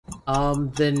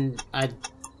Then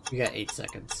you got 8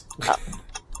 seconds. Oh.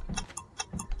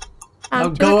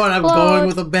 I'm going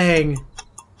with a bang.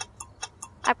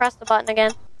 I pressed the button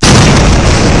again.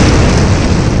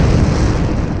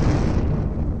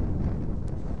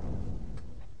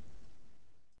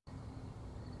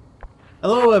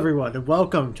 Hello everyone, and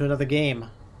welcome to another game.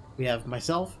 We have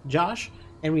myself, Josh,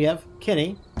 and we have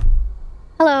Kenny.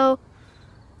 Hello.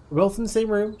 We're both in the same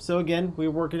room, so again, we're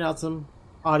working out some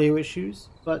audio issues,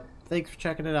 but thanks for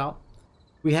checking it out.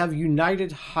 We have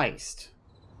United Heist.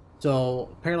 So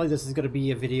apparently this is going to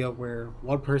be a video where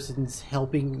one person's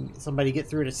helping somebody get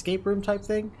through an escape room type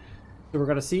thing. So we're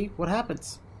going to see what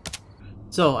happens.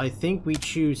 So I think we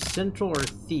choose Central or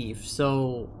Thief.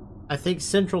 So I think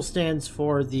Central stands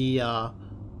for the wow,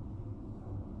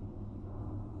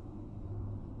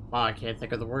 I can't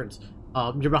think of the words.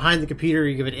 You're behind the computer,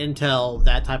 you give it intel,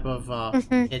 that type of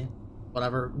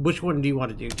whatever. Which one do you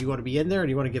want to do? Do you want to be in there or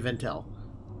do you want to give intel?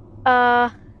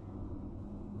 I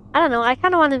don't know. I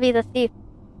kind of want to be the thief.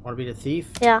 Want to be the thief?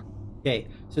 Yeah. Okay,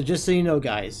 so just so you know,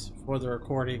 guys, for the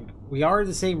recording, we are in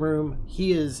the same room.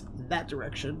 He is that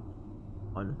direction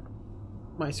on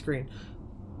my screen.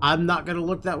 I'm not going to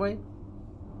look that way.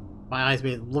 My eyes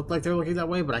may look like they're looking that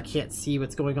way, but I can't see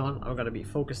what's going on. I'm going to be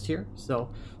focused here. So,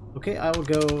 okay, I will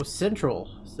go Central.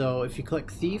 So if you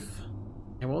click Thief,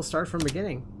 and we'll start from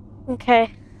beginning.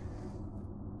 Okay.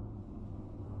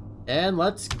 And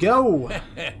let's go!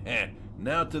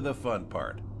 Now to the fun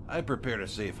part. I prepared a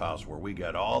safe house where we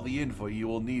got all the info you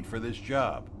will need for this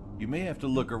job. You may have to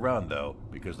look around though,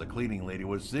 because the cleaning lady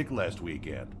was sick last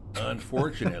weekend.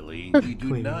 Unfortunately, we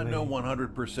do not know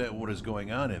 100% what is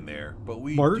going on in there, but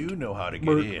we do know how to get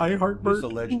in. This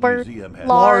alleged museum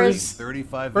has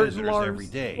 35 visitors every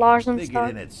day. They get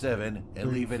in at 7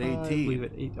 and leave at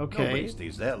 18. Okay. Nobody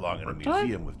stays that long in a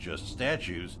museum with just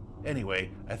statues. Anyway,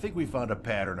 I think we found a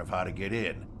pattern of how to get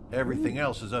in. Everything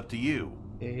else is up to you.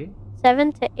 Okay.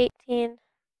 7 to 18.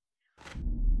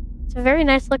 It's a very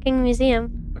nice looking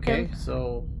museum. Okay,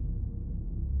 so...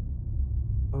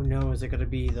 Oh no, is it gonna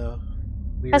be the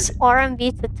weird... Press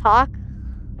RMB to talk?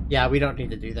 Yeah, we don't need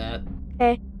to do that.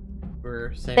 Okay.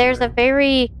 We're same There's a room.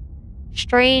 very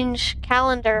strange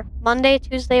calendar. Monday,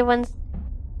 Tuesday, Wednesday,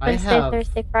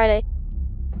 Thursday, Friday.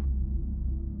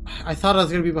 I thought I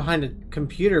was gonna be behind a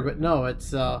computer, but no,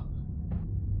 it's I'm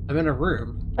in a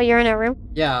room. Oh, you're in a room?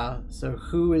 Yeah, so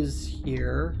who is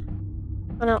here?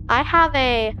 Oh no, I have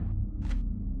a...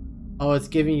 Oh, it's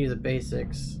giving you the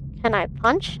basics. Can I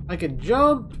punch? I can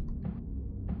jump!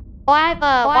 Oh, I have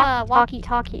a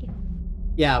walkie-talkie.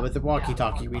 Yeah, but the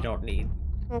walkie-talkie we don't need.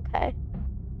 Okay.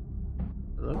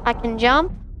 Hello? I can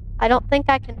jump. I don't think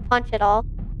I can punch at all.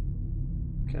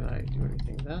 Can I do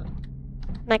anything with that?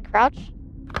 Can I crouch?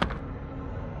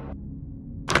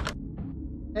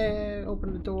 Hey,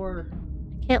 open the door.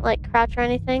 I can't, like, crouch or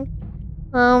anything.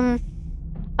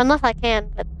 Unless I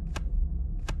can, but...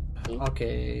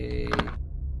 Okay.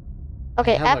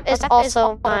 Okay, F is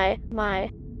also my...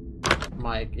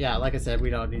 Yeah, like I said, we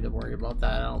don't need to worry about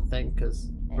that, I don't think, because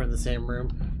we're in the same room.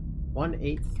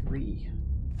 183.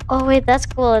 Oh, wait, that's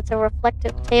cool. It's a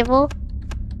reflective table.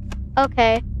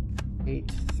 Okay.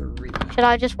 83. Should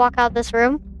I just walk out this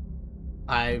room?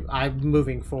 I'm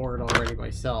moving forward already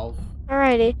myself.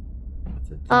 Alrighty.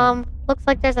 Looks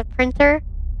like there's a printer.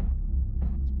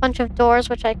 A bunch of doors,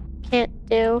 which I can't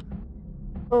do.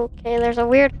 Okay, there's a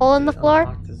weird hole in the floor.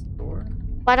 Unlock this door.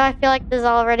 Why do I feel like there's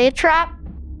already a trap?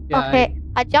 Yeah, okay,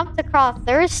 I jumped across.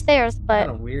 There is stairs, but...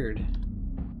 Kind of weird.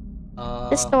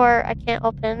 This door I can't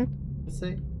open. Let's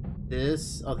see.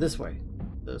 This... Oh, this way.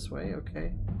 This way,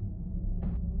 okay.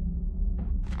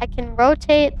 I can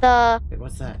rotate the... Wait,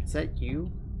 what's that? Is that you?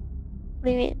 What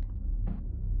do you mean?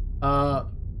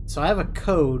 So I have a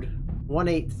code,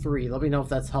 183. Let me know if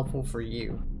that's helpful for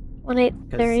you.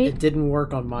 183? It didn't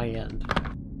work on my end.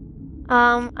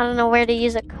 I don't know where to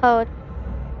use a code.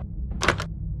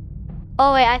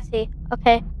 Oh, wait, I see.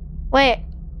 Okay. Wait.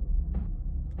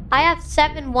 I have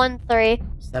 713.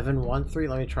 713?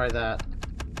 Let me try that.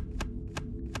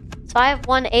 So I have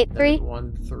 183?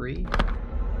 713?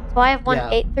 So I have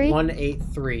 183? Yeah,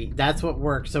 183. That's what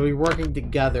works. So we're working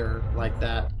together like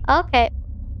that. Okay.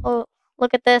 Oh,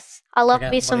 look at this. I love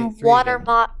me some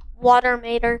watermater.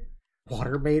 Watermater?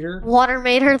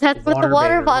 Watermater, that's what the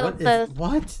water bottle says.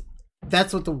 What?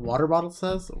 That's what the water bottle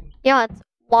says? Yeah, it's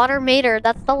watermater.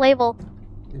 That's the label.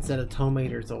 Instead of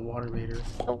tomater, it's a watermater.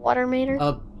 The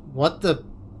watermater? What the...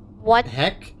 What?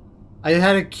 Heck? I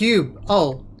had a cube.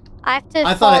 Oh. I have to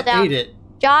I fall thought I down. ate it.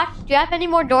 Josh, do you have any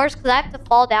more doors? Because I have to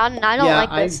fall down and I don't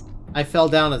like this. I fell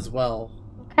down as well.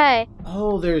 Okay.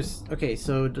 Oh, there's... Okay,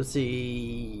 so let's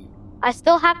see... I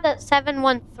still have that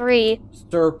 713.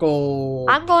 Circle.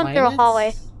 I'm going through a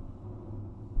hallway.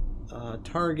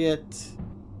 Target.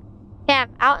 Yeah,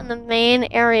 I'm out in the main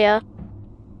area.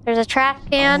 There's a trash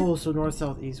can. Oh, so north,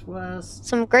 south, east, west.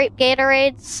 Some grape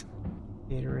Gatorades.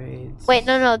 Gatorades. Wait,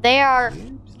 no. They are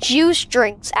Cubes? juice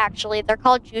drinks, actually. They're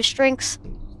called juice drinks.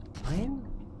 Fine?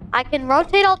 I can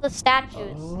rotate all the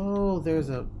statues. Oh, there's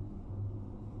a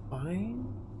fine.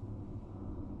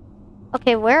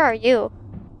 Okay, where are you?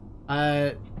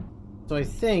 So I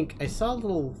think I saw a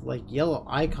little like yellow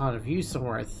icon of you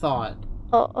somewhere. I thought.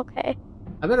 Oh, okay.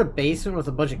 I'm in a basement with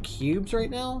a bunch of cubes right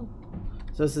now.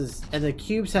 So this is, and the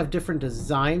cubes have different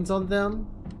designs on them.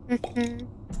 Mm-hmm.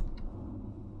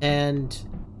 And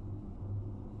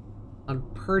I'm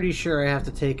pretty sure I have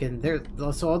to take in there.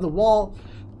 So on the wall,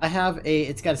 I have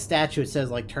it's got a statue. It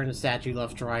says like turn the statue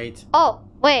left, right. Oh,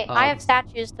 wait, I have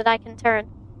statues that I can turn.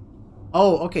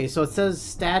 Oh, okay. So it says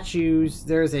statues.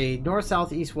 There's a north,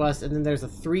 south, east, west, and then there's a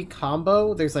 3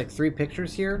 combo. There's like 3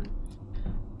 pictures here,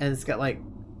 and it's got like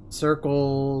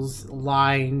circles,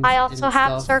 lines. I also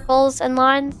have circles and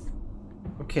lines.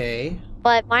 Okay.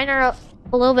 But mine are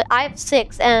a little bit. I have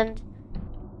 6, and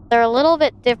they're a little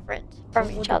bit different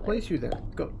from each other. Place you there.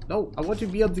 Go. No, I want you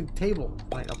to be on the table.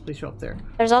 Fine, I'll place you up there.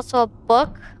 There's also a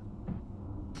book,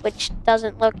 which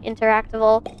doesn't look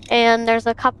interactable, and there's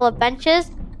a couple of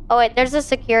benches. Oh wait, there's a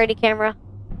security camera.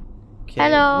 Okay,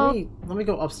 Hello. let me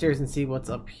go upstairs and see what's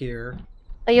up here.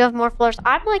 Oh, you have more floors.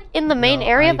 I'm like in the main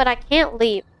area, but I can't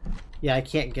leave. Yeah, I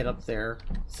can't get up there.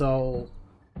 So,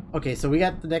 okay, so we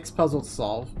got the next puzzle to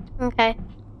solve. Okay.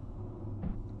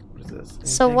 What is this? Anything?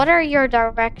 So what are your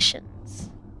directions?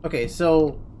 Okay,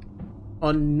 so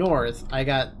on north, I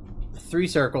got 3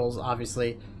 circles,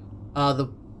 obviously. The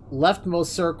leftmost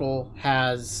circle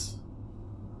has...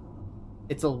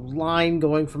 It's a line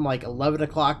going from like 11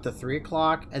 o'clock to 3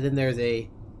 o'clock, and then there's a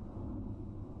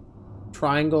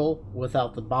triangle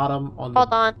without the bottom on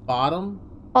the bottom.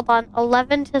 Hold on,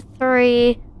 11 to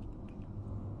 3.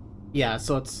 Yeah,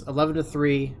 so it's 11 to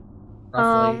 3,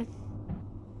 roughly.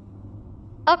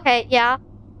 Okay, yeah.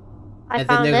 I found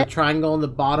it. And then there's a triangle on the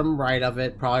bottom right of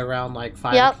it, probably around like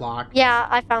 5 o'clock. Yeah,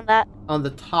 I found that. On the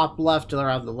top left,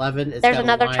 around 11, there's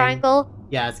another triangle.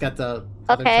 Yeah, it's got the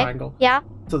other triangle. Yeah.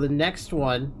 So the next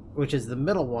one, which is the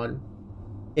middle one,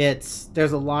 there's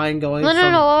a line going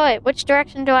No, wait. Which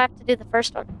direction do I have to do the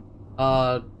first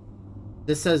one?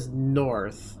 This says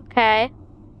north. Okay.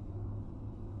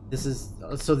 This is,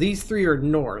 so these 3 are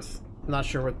north. I'm not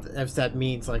sure if that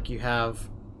means, like,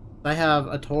 I have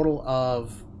a total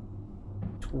of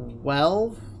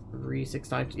 12, 3,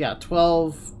 6, 9, yeah,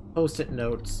 12 post-it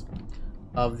notes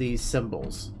of these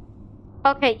symbols.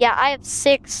 Okay, yeah, I have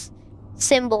 6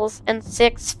 symbols and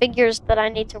 6 figures that I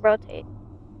need to rotate.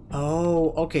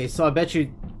 Oh, okay, so I bet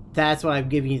you that's what I'm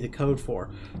giving you the code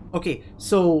for. Okay,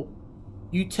 so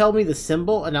you tell me the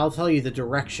symbol and I'll tell you the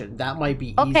direction. That might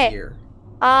be easier.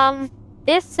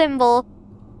 This symbol,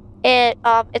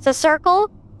 it's a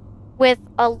circle with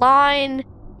a line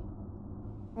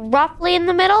roughly in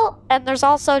the middle, and there's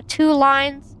also 2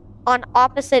 lines on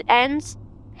opposite ends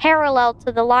parallel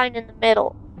to the line in the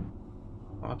middle.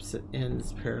 Opposite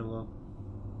ends parallel.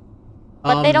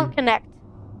 But they don't connect.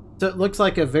 So it looks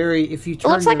like a very, if you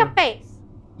turn it looks like a face.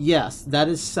 Yes, that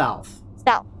is south.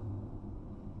 South.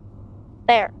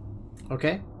 There.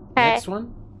 Okay. Next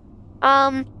one.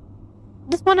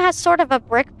 This one has sort of a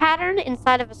brick pattern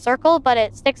inside of a circle, but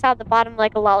it sticks out the bottom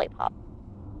like a lollipop.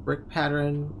 Brick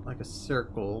pattern, like a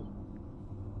circle.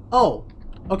 Oh,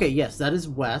 okay, yes, that is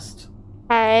west.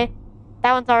 Okay.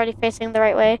 That one's already facing the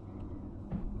right way.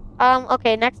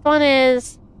 Okay, next one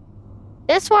is...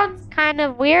 This one's kind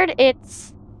of weird.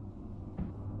 It's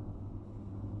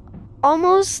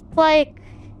almost like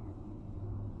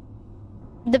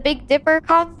the Big Dipper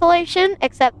constellation,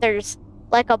 except there's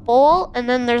like a bowl, and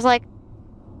then there's like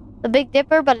the Big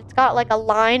Dipper, but it's got like a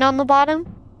line on the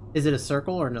bottom. Is it a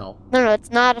circle or no? No,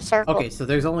 it's not a circle. Okay, so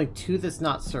there's only 2 that's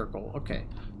not circle. Okay.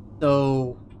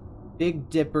 So, Big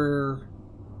Dipper...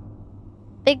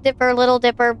 Big Dipper, Little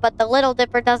Dipper, but the Little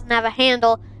Dipper doesn't have a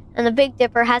handle, and the Big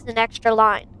Dipper has an extra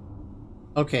line.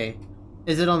 Okay.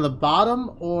 Is it on the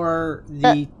bottom or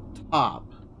the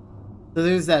top? So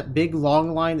there's that big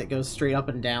long line that goes straight up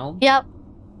and down? Yep.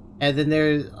 And then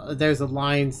there's the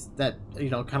lines that, you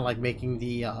know, kind of like making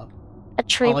the... a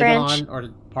tree branch. Or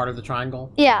part of the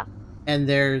triangle? Yeah. And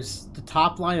there's the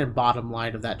top line and bottom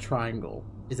line of that triangle.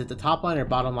 Is it the top line or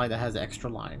bottom line that has the extra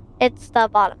line? It's the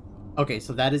bottom. Okay,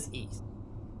 so that is east.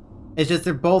 It's just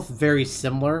they're both very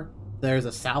similar. There's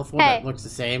a south one that looks the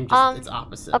same, just it's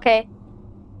opposite. Okay.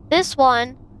 This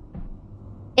one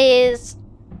is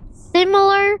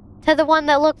similar to the one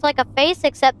that looks like a face,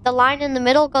 except the line in the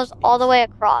middle goes all the way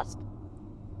across.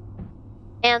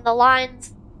 And the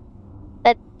lines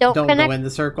that don't connect... go in the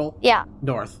circle? Yeah.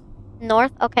 North.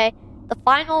 North, okay. The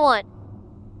final one.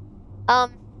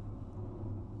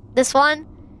 This one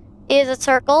is a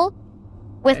circle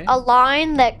with a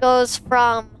line that goes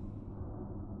from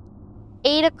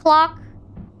 8 o'clock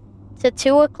to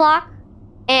 2 o'clock.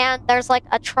 And there's like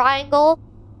a triangle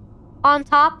on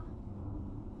top.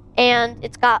 And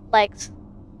it's got legs.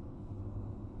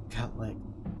 Got legs.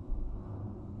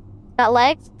 Got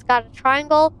legs. It's got a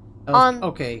triangle on...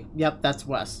 Okay, yep, that's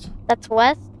west. That's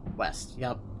west? West,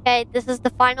 yep. Okay, this is the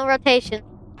final rotation.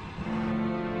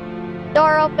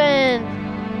 Door open!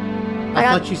 I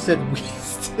thought you said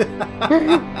west.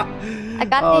 I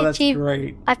got the that's achievement.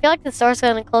 Great. I feel like the door's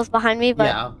gonna close behind me, but...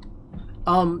 Yeah.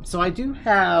 So I do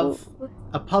have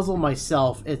a puzzle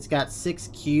myself. It's got 6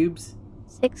 cubes.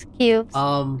 6 cubes.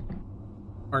 Or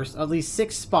at least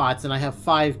 6 spots, and I have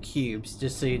 5 cubes,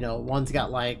 just so you know. One's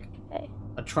got like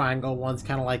a triangle, one's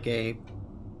kind of like a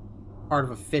part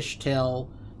of a fishtail,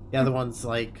 the other one's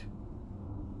like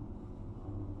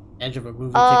edge of a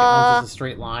movie ticket, one's just a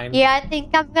straight line. Yeah, I think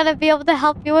I'm gonna be able to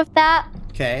help you with that.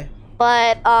 Okay.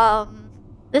 But,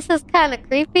 this is kind of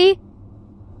creepy.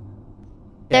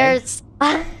 Okay.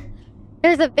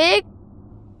 There's a big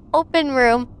open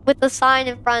room with a sign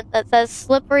in front that says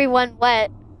slippery when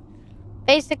wet.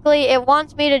 Basically, it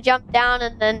wants me to jump down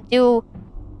and then do...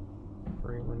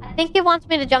 I think it wants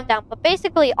me to jump down. But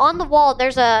basically, on the wall,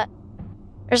 there's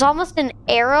almost an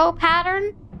arrow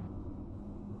pattern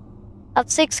of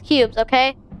 6 cubes,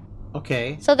 okay?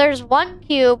 Okay. So there's 1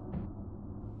 cube.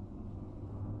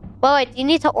 Well, wait, do you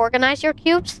need to organize your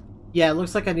cubes? Yeah, it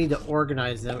looks like I need to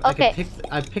organize them. Okay.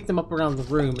 I picked them up around the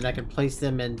room, and I can place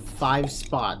them in 5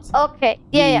 spots. Okay,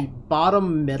 yeah, The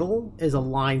bottom middle is a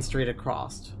line straight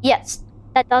across. Yes,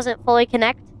 that doesn't fully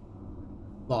connect.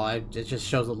 Well, it just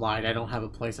shows a line. I don't have a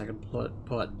place I can put.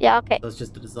 Yeah, okay. So it's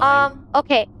just a design.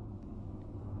 Okay.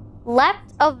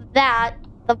 Left of that,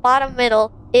 the bottom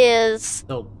middle is...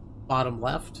 So, bottom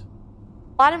left?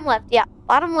 Bottom left, yeah.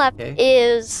 Bottom left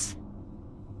is...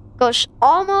 goes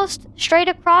almost straight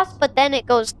across, but then it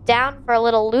goes down for a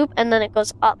little loop, and then it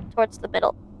goes up towards the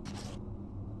middle.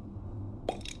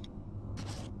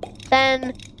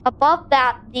 Then, above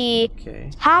that, the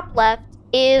top left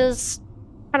is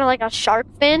kind of like a shark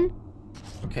fin.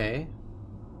 Okay.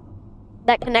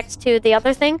 That connects to the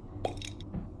other thing.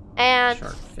 And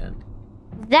shark fin.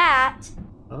 That...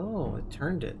 Oh, it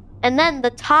turned it. And then the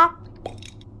top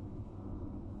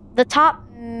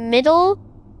middle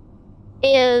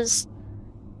is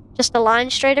just a line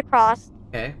straight across.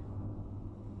 Okay.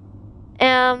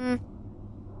 The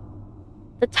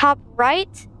top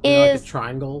right is is like a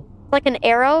triangle. Like an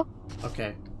arrow.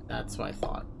 Okay, that's what I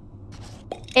thought.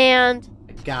 And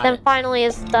then finally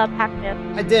is the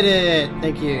Pac-Man. I did it!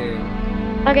 Thank you.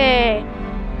 Okay.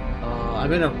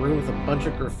 I'm in a room with a bunch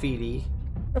of graffiti.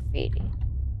 Graffiti.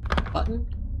 Button?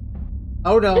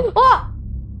 Oh no.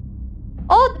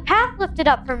 Oh, the path lifted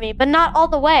up for me, but not all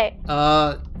the way.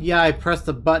 Yeah, I pressed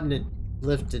the button, it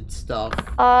lifted stuff.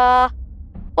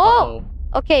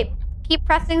 Okay, keep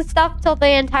pressing stuff till the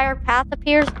entire path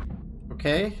appears.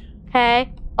 Okay.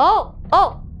 Okay. Oh,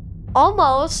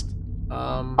 almost.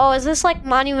 Is this like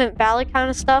Monument Valley kind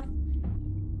of stuff?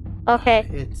 Okay.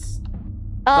 It's...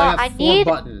 I got 4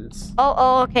 buttons.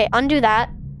 Okay, undo that.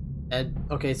 And,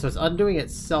 okay, so it's undoing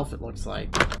itself, it looks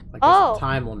like. Like there's a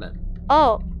time limit.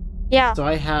 Oh, yeah. So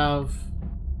I have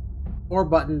 4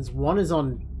 buttons. One is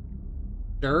on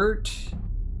dirt.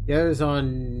 The other's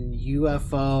on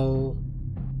UFO.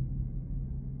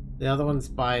 The other one's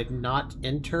by not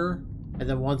enter. And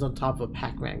then one's on top of a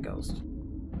Pac-Man ghost.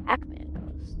 Pac-Man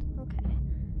ghost. Okay.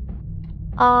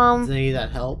 Does any of that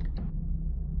help?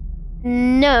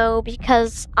 No,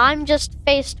 because I'm just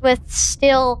faced with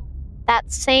still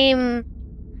that same...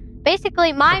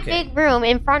 Basically, my big room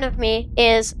in front of me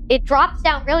is... It drops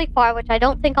down really far, which I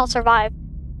don't think I'll survive.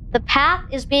 The path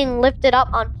is being lifted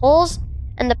up on poles,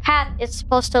 and the path is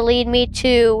supposed to lead me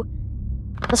to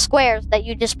the squares that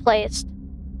you just placed.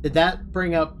 Did that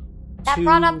bring up That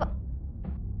brought up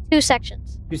 2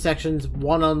 sections. 2 sections,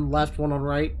 one on left, one on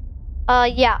right?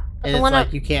 Yeah. And it's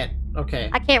like you can't...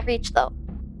 Okay. I can't reach, though.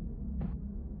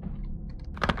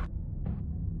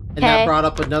 And that brought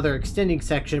up another extending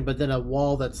section, but then a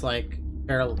wall that's like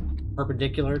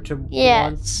perpendicular to one.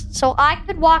 Yes. So I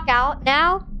could walk out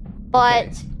now, but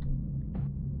it's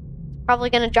probably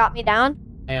gonna drop me down.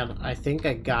 And I think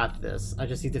I got this. I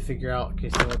just need to figure out. Okay,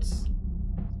 so let's.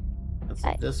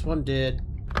 This one did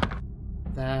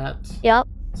that. Yep.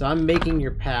 So I'm making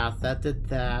your path. That did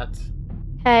that.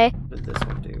 Okay. What did this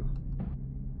one do?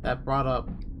 that brought up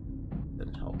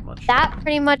didn't help much. That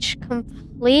pretty much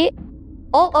complete.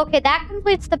 Oh, okay, that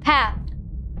completes the path.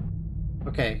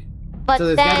 Okay. But so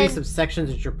there's then... gotta be some sections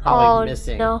that you're probably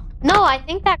missing. No, I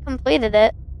think that completed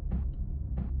it.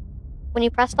 When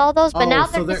you pressed all those, but now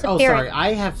they're disappearing. Oh, sorry,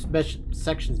 I have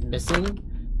sections missing.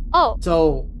 Oh.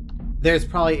 So there's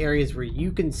probably areas where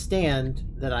you can stand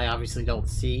that I obviously don't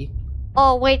see.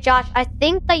 Oh, wait, Josh, I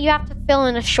think that you have to fill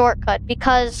in a shortcut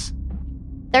because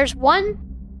there's one...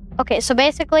 Okay, so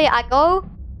basically I go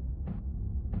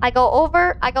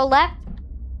over, I go left,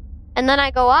 and then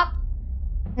I go up,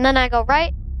 and then I go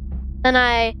right, then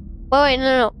I... Wait,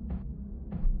 no.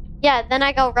 Yeah, then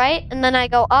I go right, and then I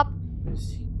go up.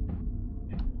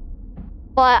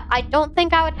 But I don't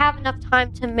think I would have enough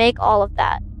time to make all of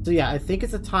that. So yeah, I think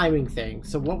it's a timing thing.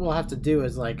 So what we'll have to do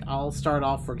is, like, I'll start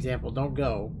off, for example, don't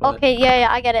go. But, okay, yeah,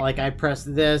 I get it. Like, I press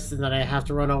this, and then I have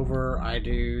to run over. I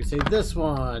do, say, this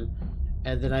one,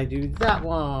 and then I do that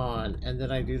one, and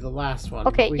then I do the last one.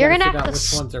 Okay, we you're gotta gonna figure have out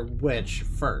to... which ones are which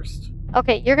first.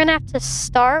 Okay, you're gonna have to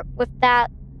start with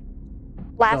that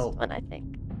last one, I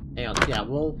think. Hang on, yeah,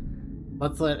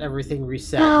 let's let everything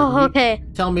reset. Oh, okay.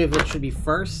 Tell me if it should be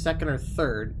first, second, or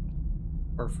third,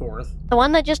 or fourth. The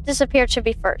one that just disappeared should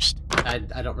be first. I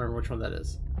don't remember which one that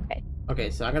is. Okay. Okay,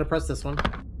 so I'm gonna press this one.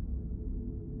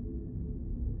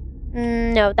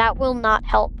 No, that will not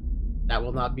help. That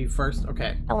will not be first?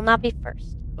 Okay. That will not be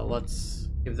first. So let's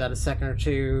give that a second or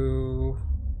two.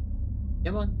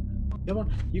 Come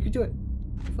on. You can do it.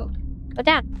 Give up. Go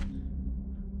down.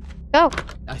 Go.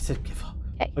 I said give up.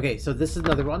 Okay. Okay, so this is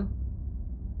another one.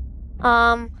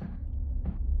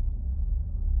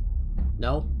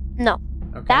 No? No.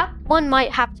 Okay. That one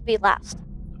might have to be last.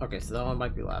 Okay, so that one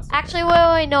might be last. Okay. Actually,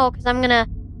 wait, no, because I'm gonna...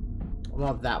 What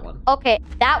about that one? Okay,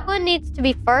 that one needs to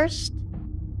be first.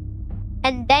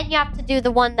 And then you have to do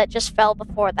the one that just fell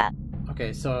before that.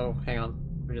 Okay, so hang on.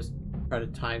 Let me just try to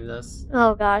time this.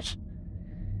 Oh, gosh.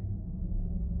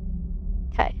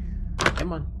 Okay.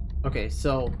 Come on. Okay,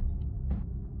 so...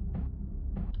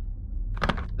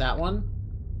 That one.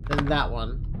 Then that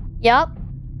one. Yup.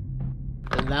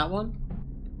 Then that one.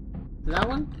 That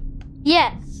one?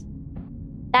 Yes.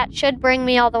 That should bring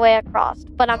me all the way across.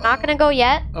 But I'm not gonna go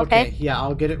yet. Okay. Yeah,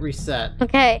 I'll get it reset.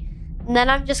 Okay. And then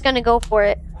I'm just gonna go for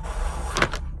it.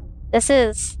 This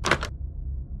is...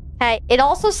 Okay. It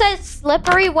also says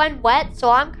slippery when wet, so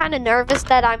I'm kind of nervous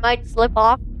that I might slip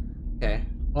off. Okay.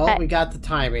 Well, Okay. We got the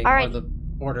timing All right. or the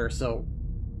order, so...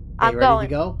 I'm ready going. to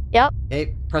go? Yep.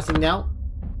 Okay, pressing now.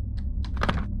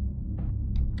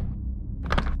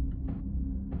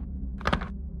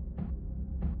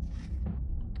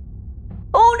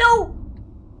 Oh,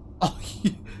 no!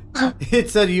 Oh, it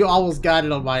said you almost got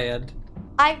it on my end.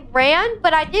 I ran,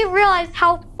 but I didn't realize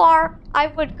how far I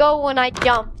would go when I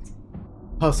jumped.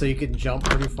 Oh, so you can jump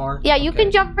pretty far? Yeah, you Okay.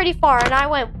 can jump pretty far, and I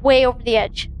went way over the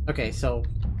edge. Okay, so Okay.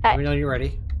 let me know you're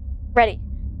ready. Ready.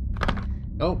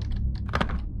 Go.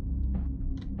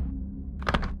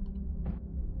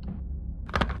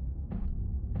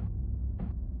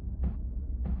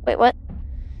 Wait, what?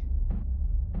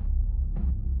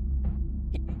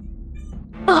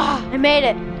 Ah, I made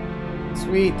it.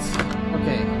 Sweet.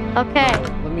 Okay. Okay.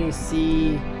 Let me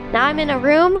see. Now I'm in a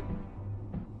room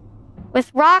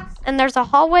with rocks, and there's a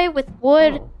hallway with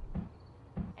wood. Oh.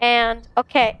 And,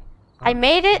 okay. I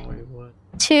made it Wait, what?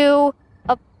 to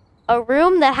a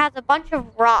room that has a bunch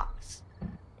of rocks.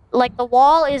 Like, the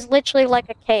wall is literally like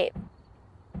a cave.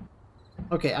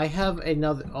 Okay, I have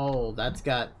another... Oh, that's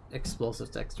got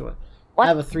explosives next to it. What? I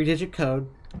have a 3-digit code.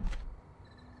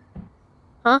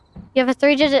 Huh? You have a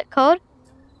 3-digit code?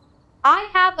 I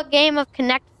have a game of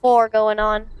Connect 4 going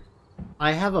on.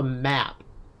 I have a map.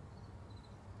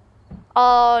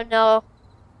 Oh, no.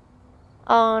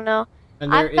 Oh, no.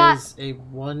 And there I've got- is a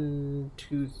 1,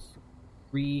 2,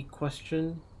 3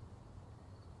 question.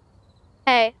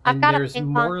 Hey, I've And got a there's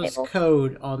ping pong Morse table.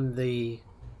 code on the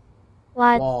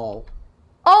What? wall.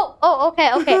 Oh, okay.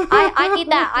 I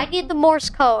need that. I need the Morse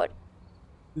code.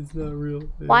 It's not real.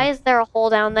 Why is there a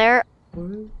hole down there?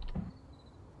 What?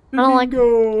 I don't like-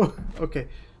 Go. Okay.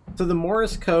 So the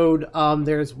Morse code,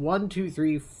 there's 1, 2,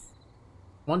 3,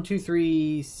 1, 2,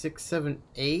 3, 6, 7,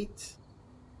 8.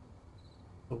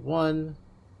 1,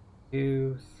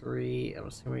 2, 3. I'm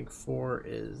assuming 4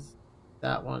 is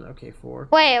that one. Okay, 4.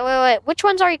 Wait. Which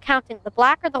ones are you counting? The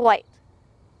black or the white?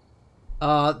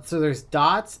 So there's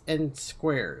dots and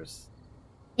squares.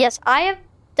 Yes, I have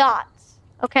dots.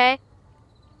 Okay.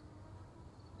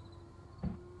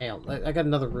 Hey, I got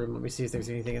another room. Let me see if there's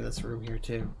anything in this room here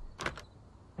too.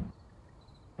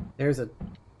 There's a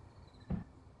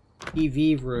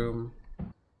TV room.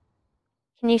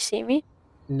 Can you see me?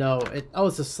 No,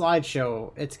 it's a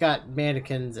slideshow. It's got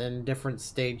mannequins and different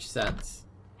stage sets.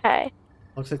 Okay.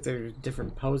 Looks like they're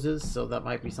different poses, so that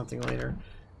might be something later.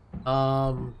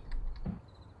 Outside?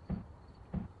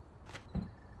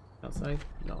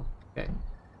 No. Okay.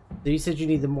 So you said you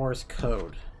need the Morse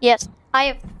code. Yes. I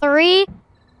have 3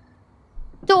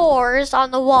 doors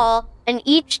on the wall, and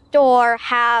each door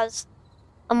has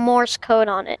a Morse code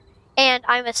on it. And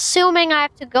I'm assuming I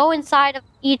have to go inside of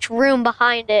each room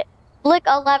behind it, flick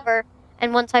a lever,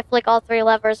 and once I flick all 3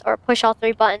 levers or push all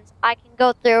 3 buttons, I can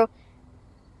go through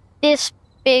this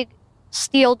big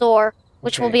steel door,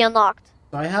 which will be unlocked.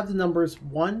 So I have the numbers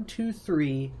 1, 2,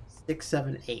 3, 6,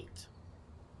 7, 8.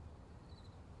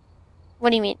 What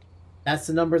do you mean? That's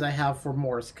the numbers I have for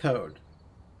Morse code.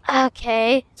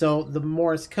 Okay. So the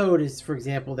Morse code is, for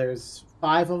example, there's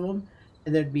 5 of them,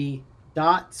 and there'd be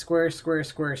dot, square, square,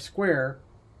 square, square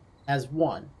as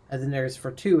 1. And then there's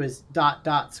for 2 is dot,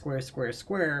 dot, square, square,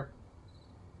 square.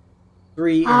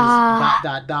 3 is dot,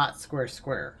 dot, dot, square,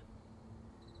 square.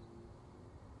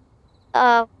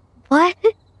 What?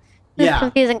 This is Yeah.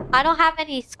 confusing. I don't have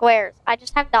any squares. I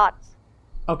just have dots.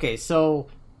 Okay, so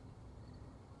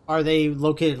are they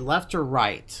located left or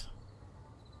right?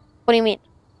 What do you mean?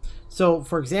 So,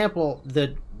 for example,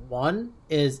 the 1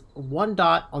 is 1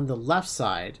 dot on the left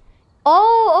side.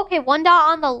 Oh, okay. 1 dot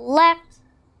on the left.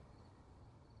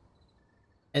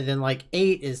 And then, like,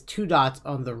 8 is 2 dots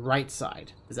on the right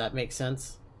side. Does that make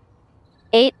sense?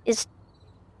 8 is...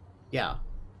 Yeah.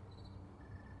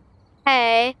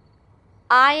 Hey,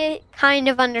 I kind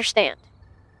of understand.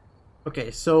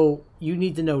 Okay, so you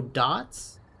need to know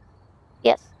dots?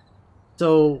 Yes.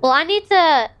 So... Well, I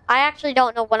actually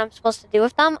don't know what I'm supposed to do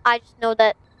with them. I just know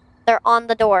that they're on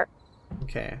the door.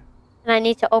 Okay. And I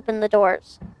need to open the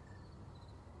doors.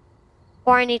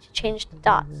 Or I need to change the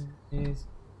dots.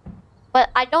 But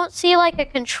I don't see, like, a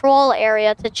control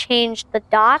area to change the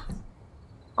dots.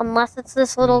 Unless it's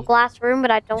this little glass room, but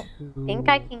I don't think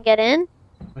I can get in.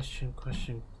 Question.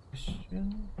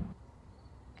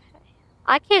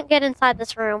 I can't get inside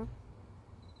this room.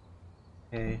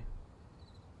 Okay.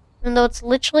 Even though it's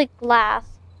literally glass.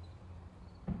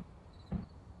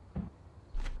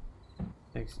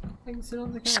 Thanks. I can sit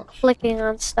on the Just couch. clicking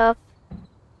on stuff.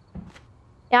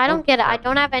 Yeah, I don't get it. I Okay.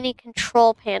 don't have any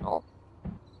control panel.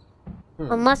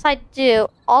 Unless I do.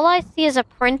 All I see is a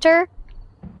printer,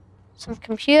 some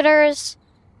computers.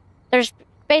 There's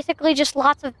basically just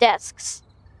lots of desks.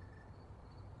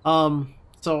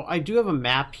 So I do have a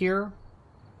map here.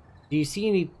 Do you see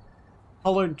any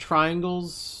colored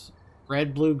triangles?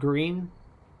 Red, blue, green?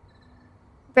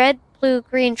 Red, blue,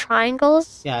 green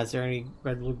triangles. Yeah, is there any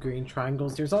red, blue, green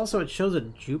triangles? There's also, it shows a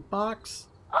jukebox.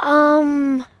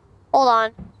 Hold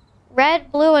on.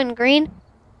 Red, blue, and green.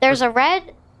 There's a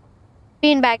red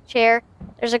beanbag chair.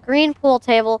 There's a green pool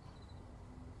table.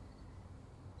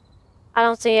 I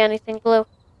don't see anything blue.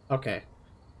 Okay.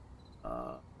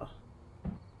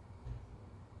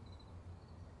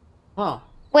 Huh.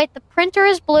 Wait, the printer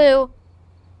is blue.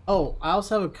 Oh, I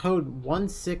also have a code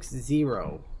 160.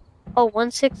 Oh,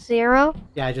 160?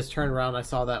 Yeah, I just turned around. I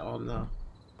saw that on the...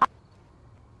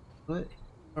 What?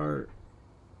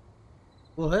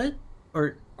 What?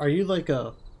 Or are you like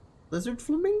a lizard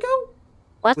flamingo?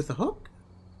 What? With a hook?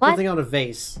 What? Something on a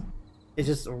vase. It's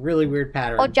just a really weird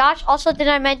pattern. Oh, Josh, also did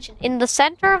I mention, in the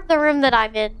center of the room that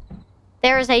I'm in,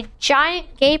 there is a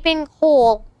giant gaping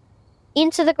hole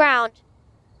into the ground,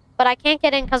 but I can't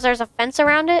get in because there's a fence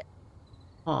around it.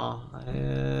 Huh.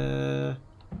 Yeah.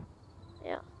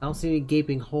 I don't see any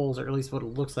gaping holes, or at least what it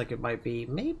looks like it might be.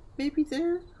 Maybe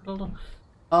there? I don't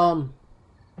know.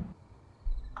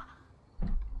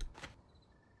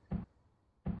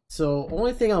 So,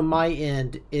 only thing on my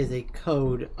end is a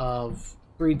code of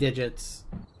 3 digits.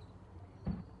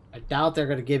 I doubt they're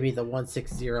going to give me the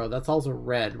 160. That's also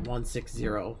red, 160.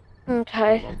 I don't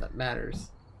Okay. know if that matters.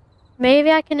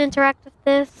 Maybe I can interact with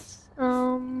this.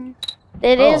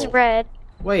 It is Oh. red.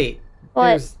 Wait.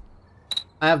 What?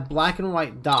 I have black and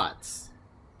white dots.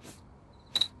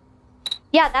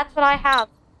 Yeah, that's what I have.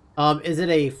 Is it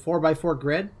a 4x4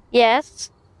 grid? Yes.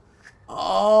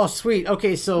 Oh, sweet.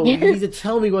 Okay, so you need to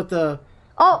tell me what the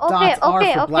Oh, okay, dots are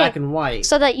okay, for okay. black and white.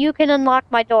 So that you can unlock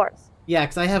my doors. Yeah,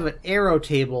 because I have an arrow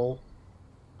table.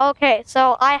 Okay,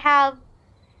 so I have...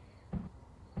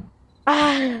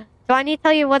 do I need to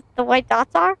tell you what the white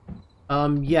dots are?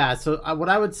 Yeah, so what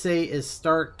I would say is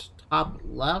start top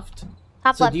left.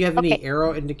 Top So left. do you have Okay. any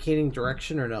arrow indicating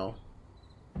direction or no?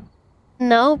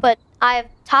 No, but I have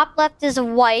top left is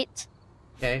white.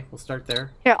 Okay, we'll start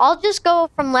there. Here, I'll just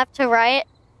go from left to right,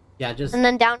 Yeah, just... and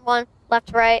then down one, left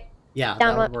to right, yeah, down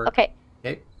that one. would work. Okay.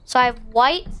 Okay. So I have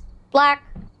white, black,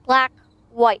 black,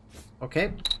 white.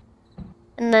 Okay.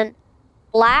 And then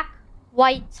black,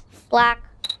 white, black,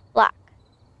 black.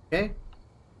 Okay.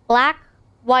 Black,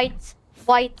 white,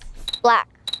 white, black.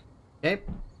 Okay.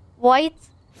 White,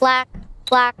 black,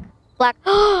 black, black.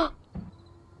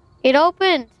 It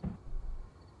opened.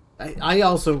 I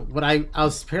also, when I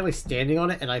was apparently standing on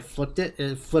it and I flipped it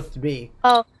and it flipped me.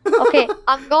 Oh, okay.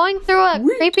 I'm going through a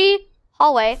creepy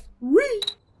hallway. Wee!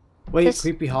 Wait, This-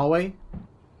 creepy hallway?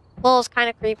 Well, it's kind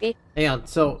of creepy. Hang on,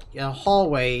 so a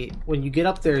hallway, when you get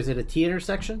up there, is it a T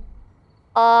intersection?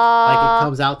 Like it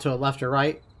comes out to a left or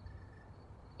right?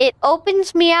 It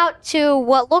opens me out to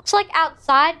what looks like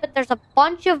outside, but there's a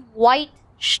bunch of white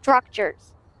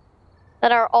structures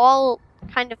that are all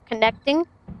kind of connecting.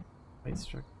 Wait,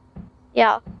 struck.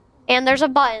 Yeah. And there's a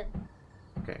button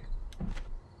Okay.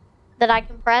 that I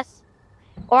can press.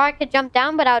 Or I could jump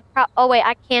down, but I would oh wait,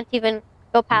 I can't even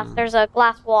go past. There's a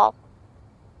glass wall.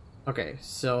 Okay,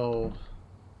 so...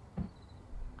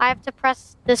 I have to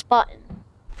press this button.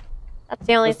 That's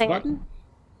the only Press the thing. button?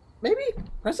 Maybe?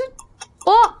 Press it?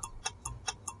 Oh!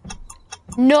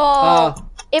 No! Uh,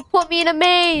 It put me in a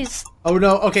maze! Oh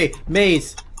no, okay,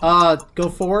 maze. Go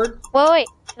forward. Wait.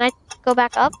 Can I go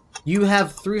back up? You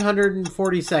have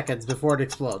 340 seconds before it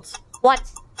explodes.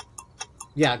 What?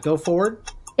 Yeah, go forward.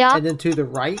 Yeah? And then to the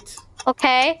right.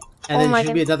 Okay. And Oh then my there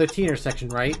should be another T intersection,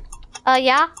 right?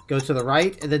 Yeah? Go to the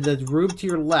right, and then the room to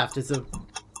your left is a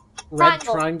red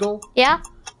triangle. Yeah?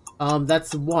 That's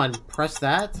the one. Press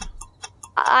that.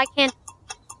 I can't...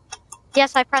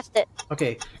 Yes, I pressed it.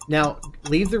 Okay, now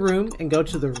leave the room and go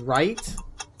to the right.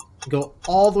 Go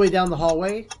all the way down the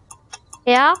hallway.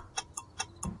 Yeah?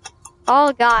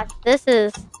 Oh gosh, this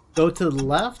is... Go to the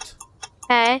left.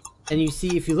 Okay. And you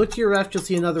see, if you look to your left, you'll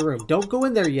see another room. Don't go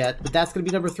in there yet, but that's going to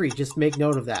be number 3. Just make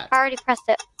note of that. I already pressed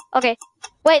it. Okay.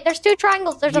 Wait, there's 2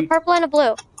 triangles. There's a purple and a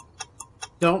blue.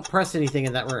 Don't press anything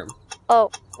in that room. Oh,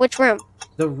 which room?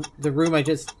 The room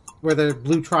where the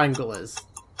blue triangle is.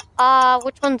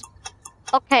 Which one's...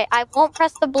 Okay, I won't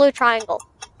press the blue triangle.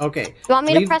 Okay. You want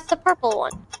me to press the purple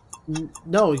one?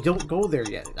 No, don't go there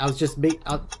yet. I was just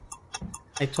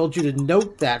I told you to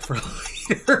note that for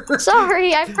later.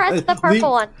 Sorry, I pressed the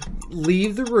purple one.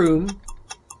 Leave the room,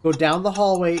 go down the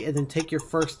hallway, and then take your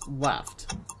first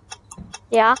left.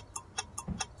 Yeah?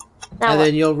 Now And what?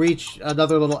 then you'll reach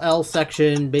another little L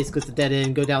section, basically it's a dead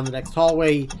end, go down the next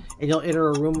hallway, and you'll enter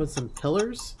a room with some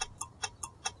pillars.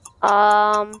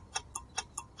 I'm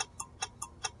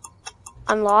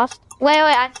lost. Wait,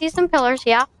 I see some pillars,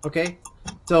 yeah. Okay,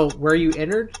 so where you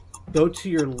entered, go to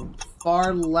your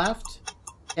far left,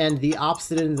 and the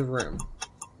opposite end of the room.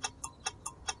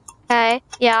 Okay,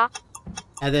 yeah.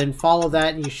 And then follow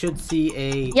that, and you should see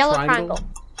a Yellow triangle.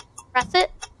 Press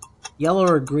it. Yellow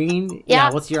or green?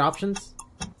 Yeah. What's your options?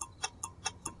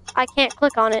 I can't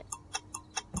click on it.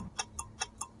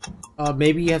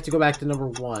 Maybe you have to go back to number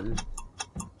 1.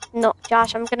 No,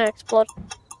 Josh, I'm gonna explode.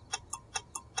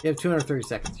 You have 230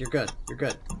 seconds. You're good. You're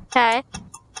good. Okay.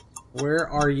 Where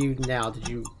are you now? Did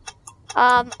you...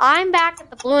 I'm back at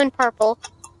the blue and purple.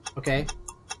 Okay.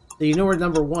 So you know where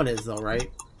number 1 is, though, right?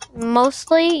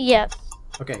 Mostly, yes.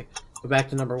 Okay. Go back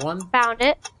to number 1. Found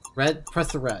it. Red.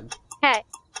 Press the red. Okay.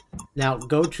 Now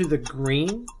go to the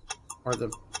green. Or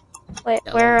the... Wait,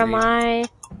 Yellow, where am green. I?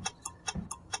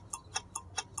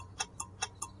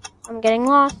 I'm getting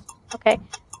lost. Okay.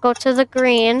 Go to the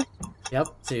green. Yep.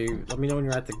 So let me know when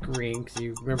you're at the green, because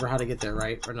you remember how to get there,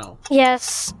 right? Or no?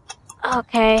 Yes.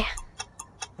 Okay.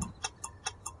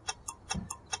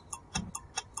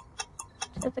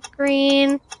 To the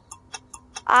green.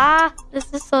 Ah,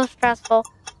 this is so stressful.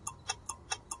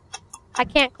 I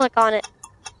can't click on it.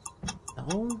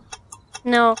 No?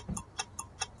 No.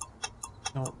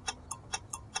 No.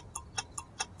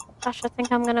 Gosh, I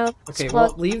think I'm gonna Okay, explode.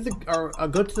 well, leave the... Or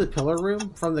go to the pillar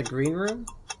room from the green room.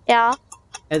 Yeah.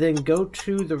 And then go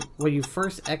to the... When you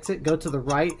first exit, go to the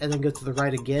right, and then go to the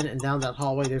right again, and down that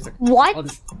hallway there's a...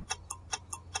 What?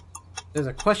 There's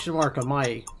a question mark on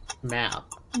my map.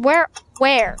 Where?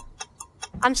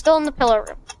 I'm still in the pillar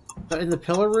room. So in the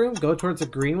pillar room, go towards the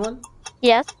green one.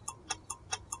 Yes.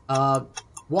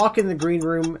 Walk in the green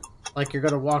room like you're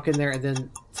gonna walk in there, and then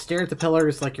stare at the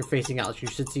pillars like you're facing out. You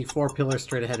should see 4 pillars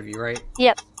straight ahead of you, right?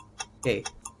 Yep. Okay.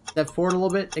 Step forward a little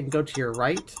bit and go to your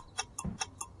right.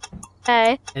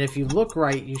 Okay. And if you look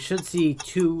right, you should see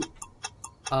 2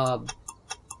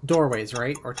 doorways,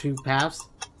 right? Or 2 paths.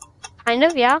 Kind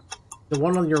of, yeah. The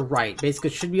one on your right, basically,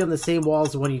 should be on the same wall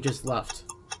as the one you just left.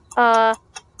 No?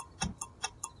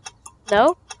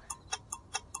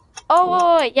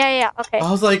 Oh, wait, yeah, okay.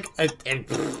 I was like,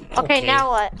 Okay, now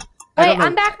what? I Wait, don't know.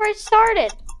 I'm back where I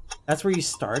started. That's where you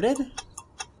started?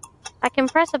 I can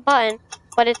press a button.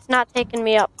 but it's not taking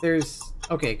me up. There's...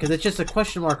 Okay, because it's just a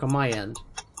question mark on my end.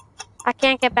 I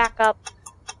can't get back up.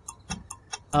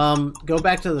 Go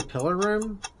back to the pillar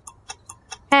room.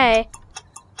 Hey.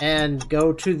 And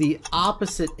go to the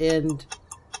opposite end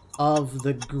of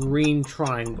the green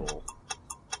triangle.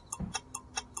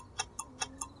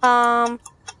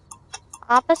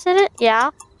 Opposite it?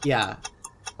 Yeah. Yeah.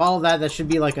 Follow that. That should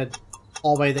be like a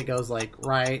hallway that goes like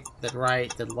right, then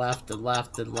left, then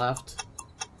left, then left.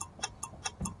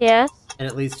 Yes. And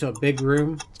it leads to a big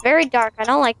room. It's very dark. I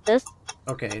don't like this.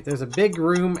 Okay, there's a big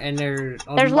room and there's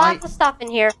lots of stuff in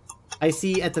here. I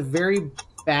see at the very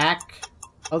back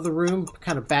of the room,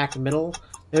 kind of back middle,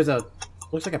 there's a,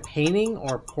 looks like a painting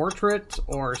or portrait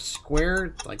or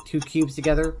square, like two cubes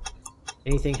together.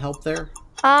 Anything help there?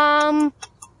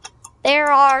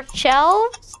 There are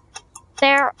shelves.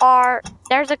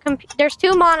 There's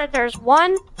two monitors.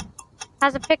 One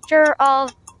has a picture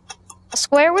of a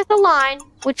square with a line,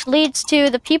 which leads to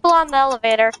the people on the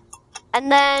elevator,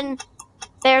 and then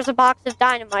there's a box of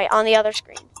dynamite on the other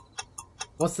screen.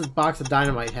 What's the box of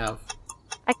dynamite have?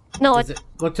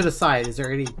 Look to the side. Is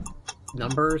there any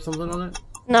number or something on it?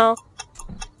 No.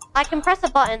 I can press a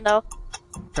button, though.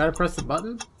 Try to press the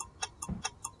button?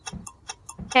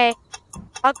 Okay.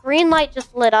 A green light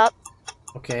just lit up.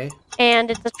 Okay. And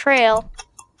it's a trail.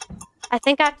 I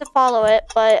think I have to follow it,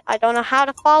 but I don't know how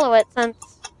to follow it since...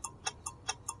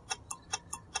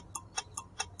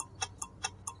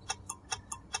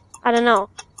 I don't know.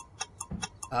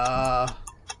 I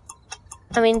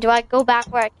mean, do I go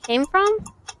back where I came from?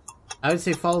 I would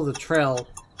say follow the trail,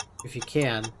 if you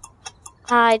can.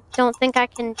 I don't think I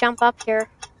can jump up here.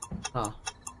 Huh.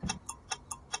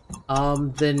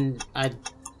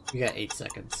 You got 8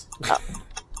 seconds. Oh.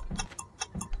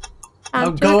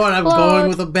 I'm going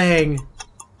with a bang.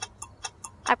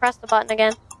 I pressed the button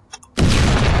again.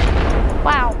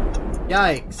 Wow.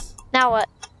 Yikes. Now what?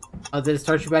 Did it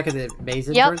start you back at the maze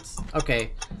entrance? Yep.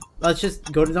 Okay. Let's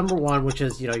just go to number 1, which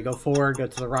is, you go forward, go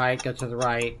to the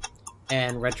right,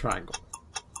 and red triangle.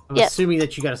 I'm assuming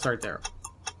that you gotta start there.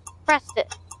 Pressed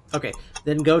it. Okay.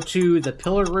 Then go to the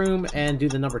pillar room and do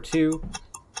the number 2.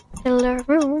 Pillar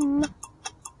room.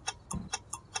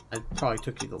 I probably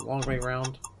took you the long way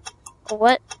around.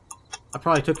 What? I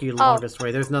probably took you the longest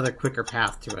way. There's another quicker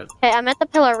path to it. Okay, I'm at the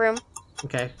pillar room.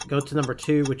 Okay, go to number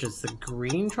 2, which is the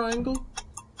green triangle.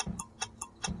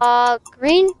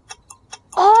 Green?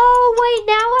 Oh, wait,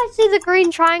 now I see the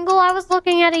green triangle. I was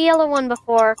looking at a yellow one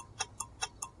before.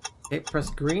 Okay, press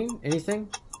green. Anything?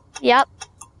 Yep.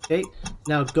 Okay,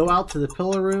 now go out to the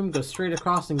pillar room, go straight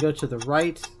across and go to the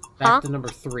right, back to number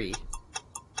 3.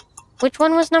 Which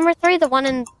one was number 3? The one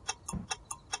in...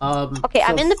 Okay,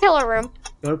 I'm in the pillar room.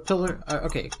 Go to pillar...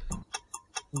 okay.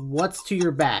 What's to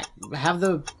your back? Have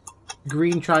the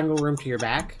green triangle room to your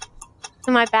back.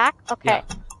 To my back? Okay.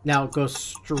 Yeah. Now go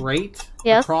straight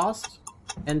across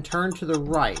and turn to the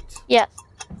right. Yes.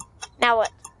 Now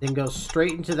what? Then go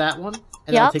straight into that one,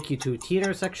 and that'll take you to a T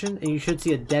intersection, and you should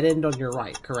see a dead end on your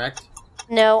right, correct?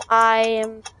 No, I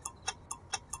am...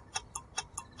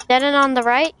 Dead end on the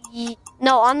right?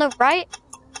 No, on the right,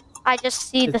 I just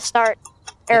see the start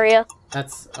area.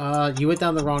 That's, you went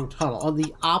down the wrong tunnel. On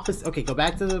the opposite... Okay, go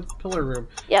back to the pillar room.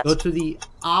 Yes. Go to the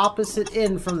opposite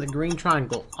end from the green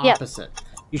triangle. Opposite. Yep.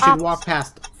 You should walk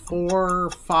past 4 or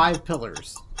 5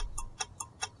 pillars.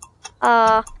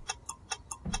 You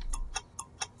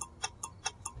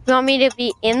want me to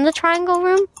be in the triangle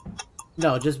room?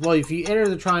 No, if you enter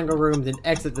the triangle room, then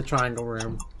exit the triangle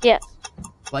room. Yes.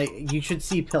 Like, you should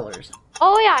see pillars.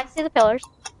 Oh, yeah, I see the pillars.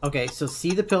 Okay, so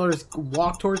see the pillars,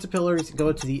 walk towards the pillars,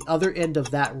 go to the other end of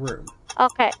that room.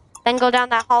 Okay, then go down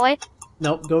that hallway?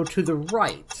 Nope, go to the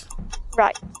right.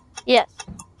 Right, yes.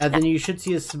 And then you should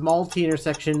see a small T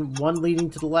intersection, one leading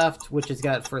to the left, which has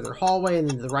got further hallway, and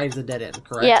then to the right is a dead end,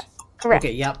 correct? Yes, correct.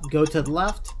 Okay, yep, go to the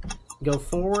left, go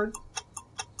forward,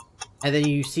 and then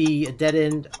you see a dead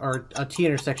end, or a T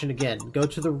intersection again. Go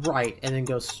to the right, and then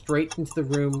go straight into the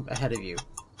room ahead of you.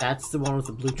 That's the one with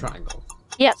the blue triangle.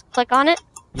 Yes, click on it.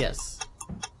 Yes.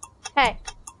 Okay.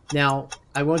 Now,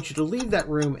 I want you to leave that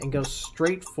room and go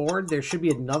straight forward. There should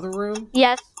be another room.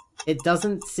 Yes. It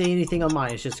doesn't say anything on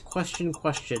mine. It's just question.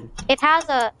 It has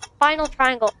a final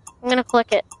triangle. I'm going to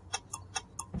click it.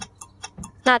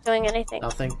 It's not doing anything.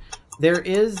 Nothing. There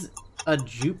is a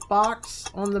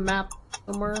jukebox on the map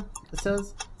somewhere, it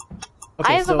says.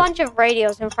 Okay, I have a bunch of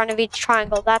radios in front of each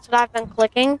triangle. That's what I've been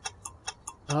clicking.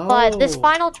 Oh. But this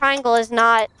final triangle is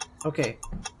not... Okay.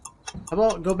 How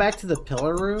about go back to the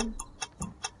pillar room?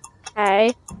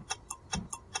 Okay.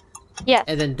 Yes.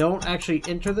 And then don't actually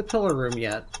enter the pillar room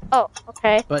yet. Oh,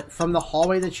 okay. But from the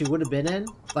hallway that you would have been in,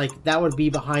 like, that would be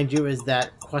behind you is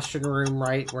that question room,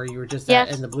 right? Where you were just Yes.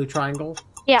 at in the blue triangle?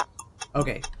 Yeah.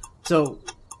 Okay. So,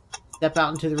 step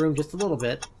out into the room just a little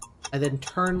bit, and then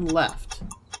turn left.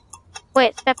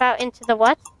 Wait, step out into the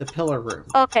what? The pillar room.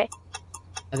 Okay.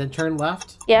 And then turn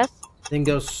left. Yes. Then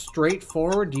go straight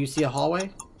forward. Do you see a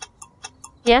hallway?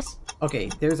 Yes. Okay,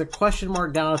 there's a question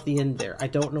mark down at the end there. I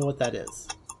don't know what that is.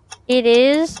 It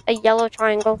is a yellow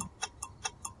triangle.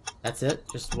 That's it?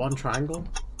 Just one triangle?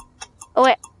 Oh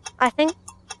wait, I think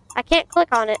I can't click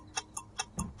on it.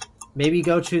 Maybe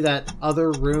go to that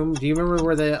other room. Do you remember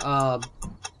where the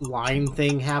line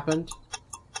thing happened?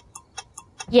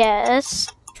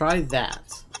 Yes. Try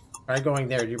that. Try going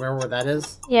there. Do you remember where that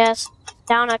is? Yes.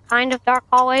 Down a kind of dark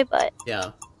hallway, but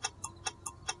Yeah.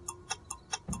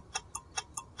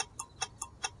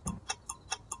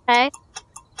 okay.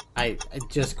 I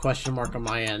just question mark on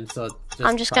my end, so just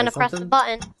I'm just try gonna press the something.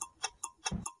 button.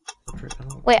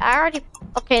 Wait, I already...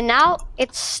 Okay, now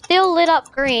it's still lit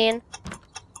up green.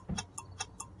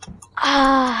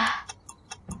 Ah.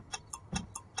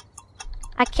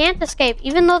 I can't escape.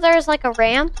 Even though there's like a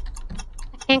ramp,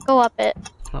 I can't go up it.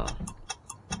 Huh.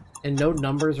 And no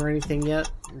numbers or anything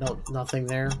yet? No, nothing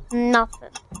there? Nothing.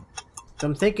 So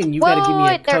I'm thinking you gotta give me a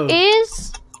Wait, there code.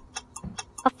 is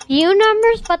a few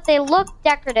numbers, but they look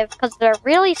decorative because they're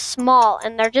really small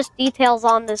and they're just details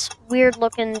on this weird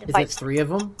looking Is it device. 3 of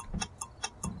them?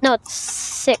 No, it's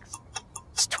 6.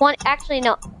 It's 20. Actually,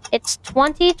 no. It's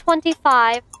 20,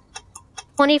 25,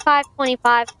 25,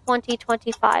 25, 20,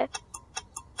 25.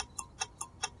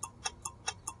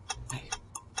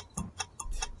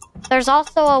 There's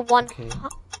also a one. Okay.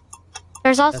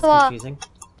 There's That's also a. confusing.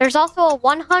 There's also a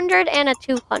 100 and a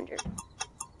 200.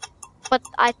 But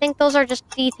I think those are just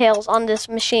details on this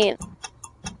machine.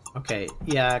 Okay,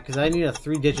 yeah, because I need a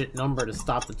 3-digit number to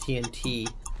stop the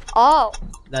TNT. Oh.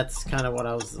 That's kind of what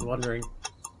I was wondering.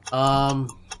 Was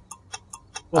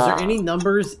there any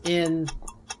numbers in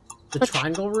the Which-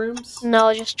 triangle rooms?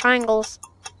 No, just triangles.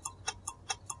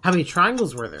 How many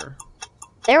triangles were there?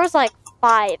 There was like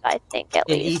 5, I think, at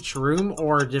In least. each room,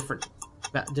 or different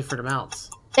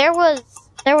amounts? There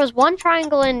was one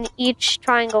triangle in each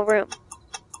triangle room.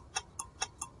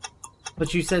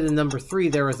 But you said in number 3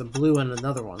 there was a blue and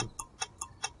another one,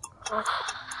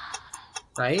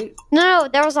 right? No,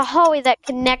 there was a hallway that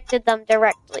connected them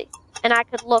directly. And I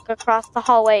could look across the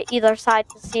hallway either side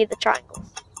to see the triangles.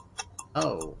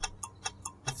 Oh.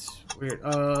 That's weird.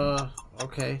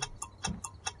 Okay.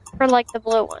 For like the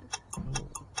blue one.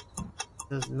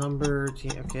 Says number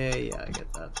okay, yeah, I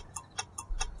get that.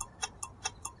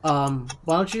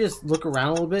 Why don't you just look around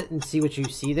a little bit and see what you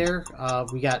see there?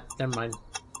 Never mind.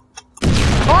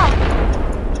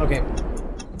 Oh! Okay.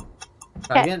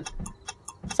 Try Okay. again.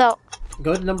 So,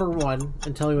 Go to number 1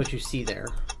 and tell me what you see there.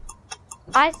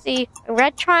 I see a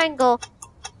red triangle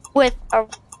with a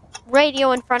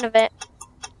radio in front of it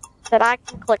that I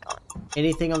can click on.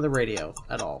 Anything on the radio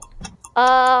at all?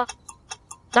 Not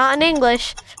in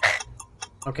English.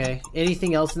 Okay.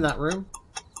 Anything else in that room?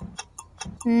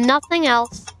 Nothing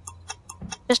else.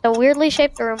 Just a weirdly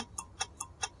shaped room.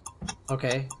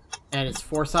 Okay. And it's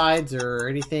 4 sides or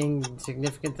anything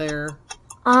significant there?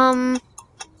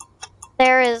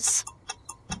 There is...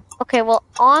 Okay, well,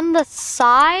 on the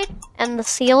side and the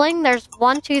ceiling, there's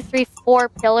 1, 2, 3, 4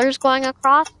 pillars going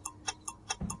across.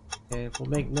 Okay, we'll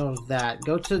make note of that.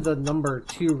 Go to the number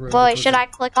 2 room. Well, wait, should I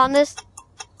click on this?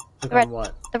 Click red- on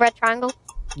what? The red triangle?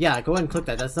 Yeah, go ahead and click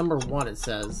that. That's number 1, it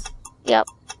says. Yep.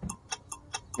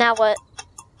 Now what?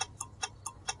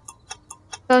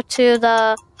 Go to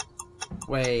the...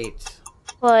 Wait.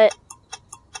 What?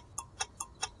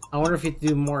 I wonder if you have to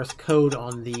do Morse code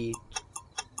on the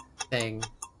thing.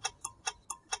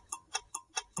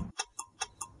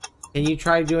 Can you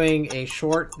try doing a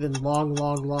short, then long,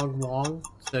 long, long, long?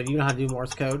 So do you know how to do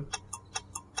Morse code?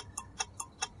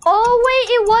 Oh, wait,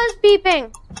 it was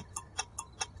beeping.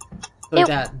 So It-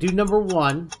 that, do number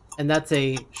 1, and that's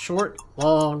a short,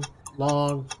 long,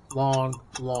 long, long,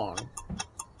 long.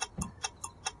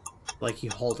 Like you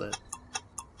hold it.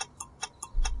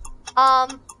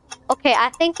 Okay, I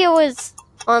think it was...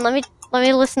 Hold on, let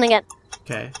me listen again.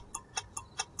 Okay.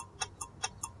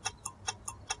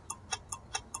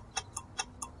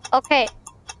 Okay.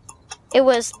 It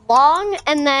was long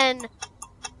and then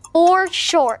 4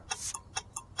 shorts.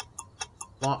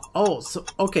 Long, oh, so,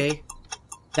 okay.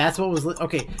 That's what was,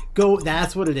 okay, go,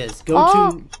 that's what it is. Go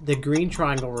Oh. to the green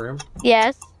triangle room.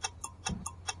 Yes.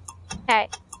 Okay.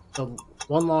 So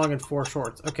 1 long and 4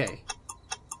 shorts. Okay.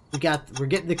 We're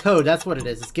getting the code. That's what it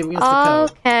is. It's giving us the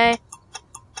code. Okay.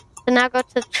 So now go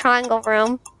to the triangle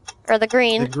room. Or the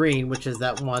green. The green, which is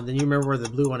that one. Then you remember where the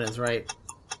blue one is, right?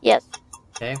 Yes.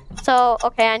 Okay. So,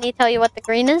 okay, I need to tell you what the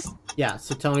green is. Yeah,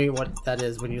 so tell me what that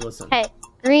is when you listen. Okay,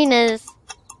 green is...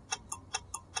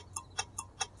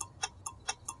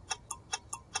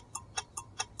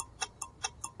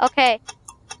 Okay.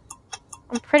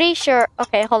 I'm pretty sure...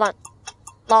 Okay, hold on.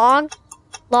 Long,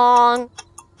 long,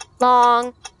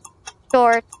 long,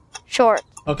 short, short.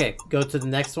 Okay, go to the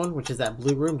next one, which is that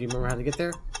blue room. Do you remember how to get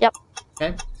there? Yep.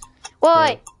 Okay.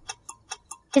 Wait.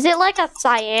 Is it like a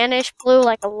cyanish blue,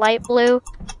 like a light blue?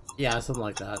 Yeah, something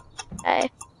like that. Okay.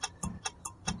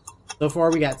 So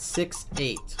far, we got 6,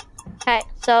 8. Okay,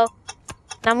 so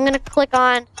I'm gonna click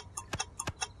on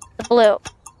the blue.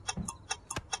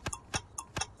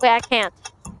 Wait, I can't.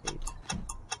 8.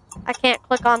 I can't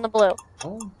click on the blue.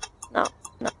 Oh. No,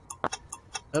 no.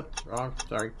 Oops, wrong.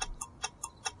 Sorry.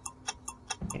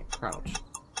 Can't crouch.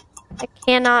 I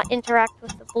cannot interact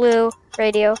with the blue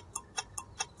radio.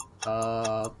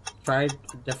 Try a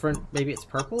different. Maybe it's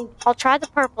purple? I'll try the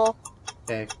purple.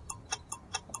 Okay.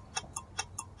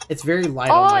 It's very light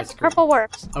on my Oh, the screen. purple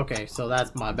works. Okay, so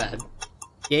that's my bad.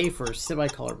 Yay for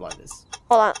semi-color blindness.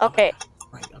 Hold on, okay.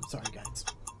 Right, I'm sorry, guys.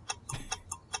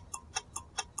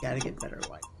 Gotta get better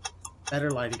light.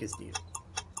 Better lighting is needed.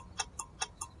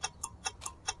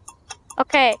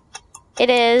 Okay. It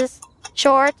is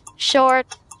short,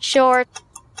 short, short,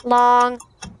 long,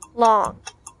 long.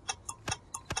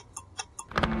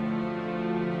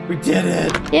 We did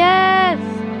it! Yes!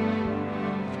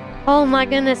 Oh my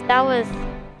goodness, that was...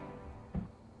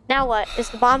 Now what? Is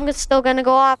the bomb still gonna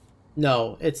go off?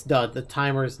 No, it's done. The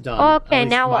timer's done. Okay, At least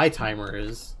now what? my timer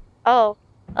is. Oh,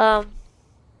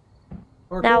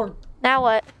 Parkour. now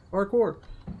what? Parkour.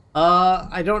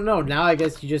 I don't know. Now I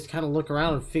guess you just kind of look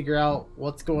around and figure out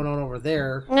what's going on over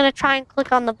there. I'm gonna try and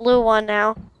click on the blue one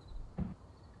now.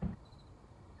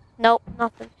 Nope,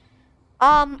 nothing.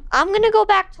 I'm gonna go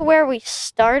back to where we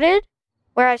started.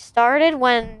 Where I started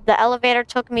when the elevator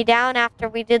took me down after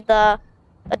we did the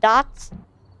dots.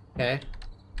 Okay.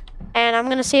 And I'm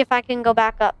gonna see if I can go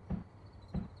back up.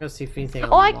 Go see if anything.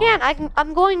 Oh, I can.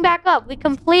 I'm going back up. We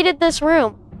completed this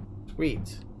room.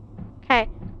 Sweet. Okay,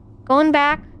 going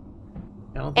back.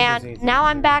 I don't think there's And anything now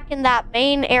I'm here. back in that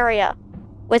main area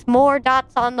with more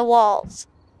dots on the walls.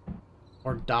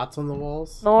 Or dots on the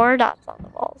walls. More dots on the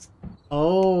walls.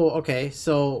 Oh, okay.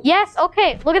 So Yes,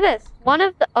 okay, look at this. One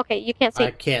of the... Okay, you can't see.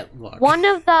 I can't look. One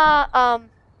of the,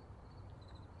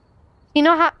 you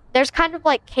know how... There's kind of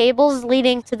like cables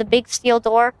leading to the big steel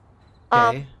door.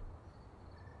 Okay.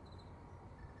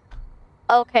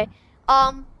 Okay.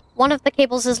 One of the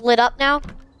cables is lit up now.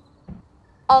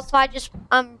 Also,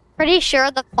 I'm pretty sure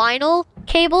the final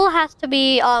cable has to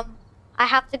be, I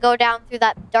have to go down through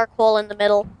that dark hole in the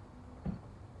middle.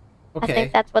 Okay. I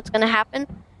think that's what's gonna happen.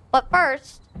 But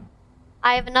first,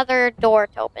 I have another door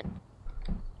to open.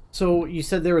 So you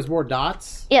said there was more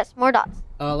dots? Yes, more dots.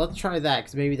 Let's try that,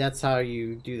 because maybe that's how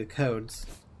you do the codes.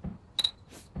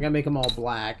 I gotta make them all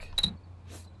black.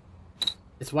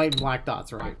 It's white and black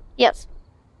dots, right? Yes.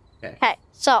 Okay. Okay,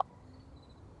 so,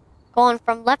 going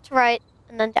from left to right,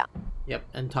 and then down. Yep,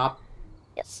 and top.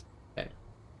 Yes. Okay.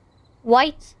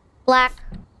 White, black,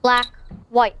 black,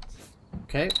 white.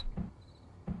 Okay.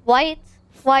 White,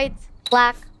 white,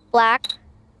 black, black,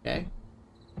 Okay.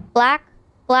 black,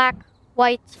 black,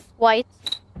 white, white.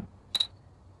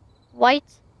 White,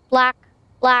 black,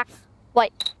 black,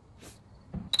 white.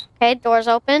 Okay, doors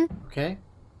open. Okay.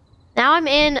 Now I'm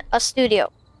in a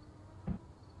studio.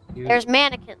 You- There's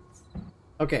mannequins.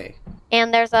 Okay.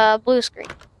 And there's a blue screen.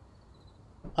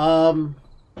 So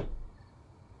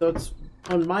it's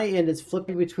on my end. It's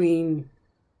flipping between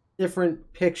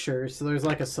different pictures. So there's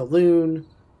like a saloon.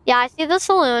 Yeah, I see the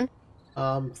saloon.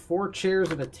 4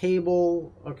 chairs and a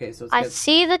table. Okay, so it's I got-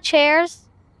 see the chairs.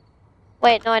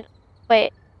 Wait, no,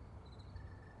 wait.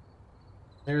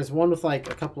 there's one with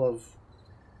like a couple of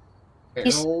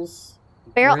barrels.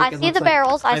 Barrel. Brick. I It see looks the like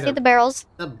barrels. I see either- the barrels. Is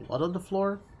that blood on the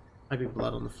floor? Might be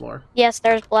blood on the floor. Yes,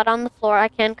 there's blood on the floor. I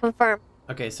can confirm.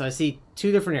 Okay, so I see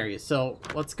 2 different areas. So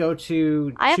let's go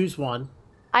to I have- choose one.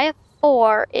 I have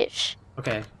 4-ish.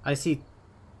 Okay, I see.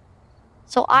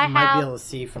 So I I might be have. able to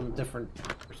see from different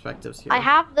perspectives here. I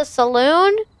have the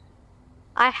saloon.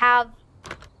 I have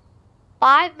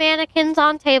 5 mannequins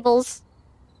on tables.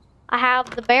 I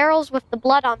have the barrels with the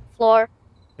blood on the floor.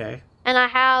 Okay. And I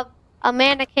have a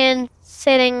mannequin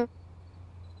sitting.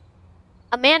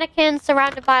 A mannequin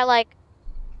surrounded by like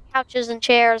couches and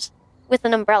chairs with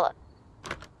an umbrella.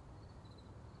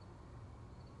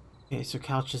 Okay, so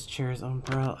couches, chairs,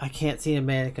 umbrella. I can't see a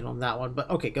mannequin on that one, but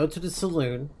okay, go to the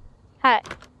saloon. Hi.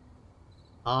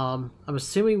 I'm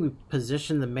assuming we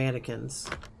position the mannequins.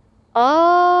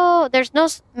 Oh, there's no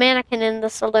mannequin in the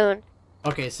saloon.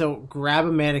 Okay, so grab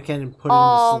a mannequin and put it in the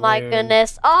Oh saloon. my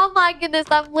goodness. Oh my goodness,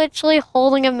 I'm literally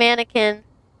holding a mannequin.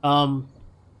 Um,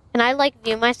 Can I, like,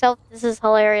 view myself? This is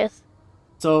hilarious.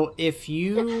 so if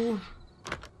you...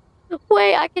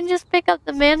 Wait, I can just pick up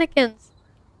the mannequins.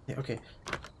 Yeah, okay.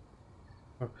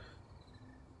 Oh,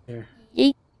 here.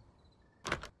 Yeet.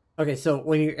 Okay, so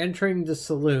when you're entering the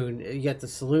saloon, you get the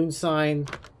saloon sign,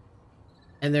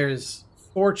 and there's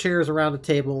 4 chairs around the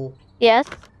table. Yes.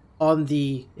 On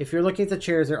the... If you're looking at the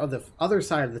chairs, they're on the other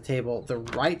side of the table. The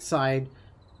right side,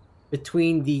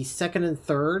 between the second and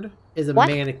third, is a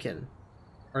mannequin.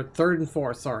 Or third and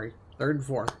fourth, sorry. Third and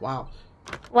fourth, wow.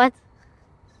 What?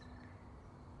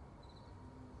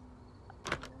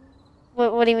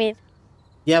 What do you mean?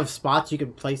 You have spots you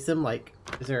can place them, like...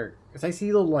 Is there... Because I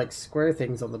see little, like, square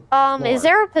things on the floor. Is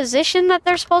there a position that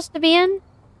they're supposed to be in?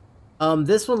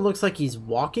 This one looks like he's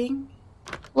walking.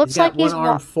 Looks like he's one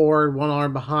arm forward, one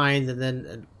arm behind, and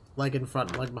then a leg in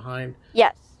front, leg behind.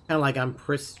 Yes. Kind of like I'm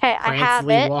Okay, I have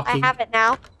it. walking. I have it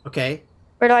now. Okay.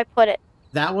 Where do I put it?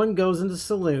 That one goes in the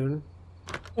saloon.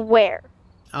 Where?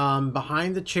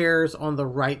 Behind the chairs on the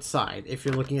right side, if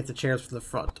you're looking at the chairs from the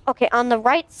front. Okay, on the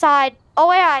right side.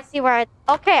 Oh yeah, I see where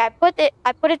okay, I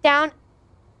put it down.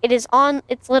 It is on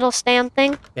its little stand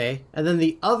thing. Okay. And then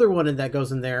the other one that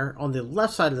goes in there, on the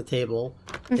left side of the table,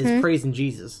 is praising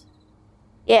Jesus.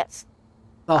 Yes.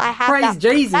 Oh, I have praise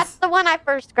Jesus! That's the one I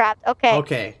first grabbed. Okay.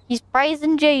 Okay. He's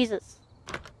praising Jesus.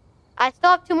 I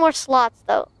still have 2 more slots,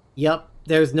 though. Yep.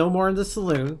 There's no more in the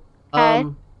saloon. Okay.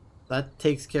 That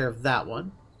takes care of that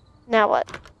one. Now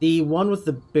what? The one with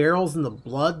the barrels and the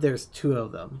blood, there's 2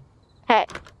 of them. Okay.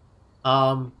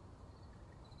 Come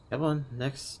on,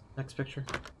 next picture.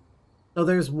 So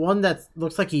there's one that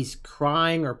looks like he's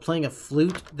crying or playing a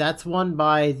flute. That's one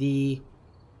by the...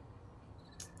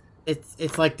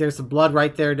 It's like there's some blood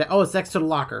right there. Oh, it's next to the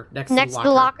locker. Next to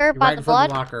the locker by the blood?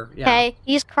 Locker. Yeah. Okay,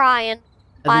 he's crying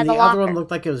by and then the the locker. other one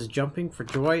looked like it was jumping for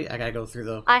joy. I gotta go through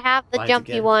the... I have the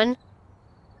jumpy again. one.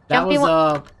 That Jumpy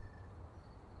was,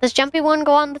 Does jumpy one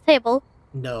go on the table?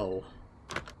 No.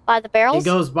 By the barrels? It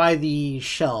goes by the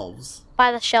shelves.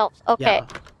 By the shelves. Okay. Yeah.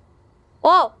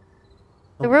 Whoa!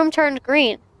 The room turned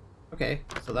green. Okay,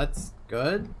 so that's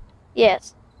good.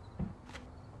 Yes.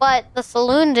 But the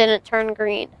saloon didn't turn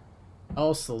green.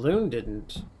 Oh, saloon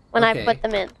didn't. When Okay. I put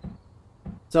them in.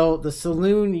 So the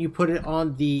saloon, you put it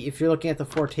on the... If you're looking at the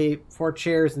 4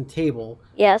 chairs and table,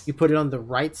 Yes. you put it on the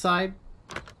right side.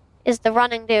 Is the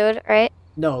running dude, right?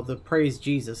 No, the praise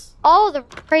Jesus. Oh, the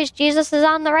praise Jesus is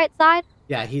on the right side?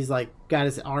 Yeah, he's like got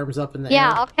his arms up in the air.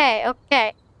 Yeah,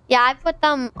 okay. Yeah, I put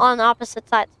them on opposite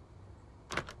sides.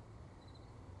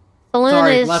 Saloon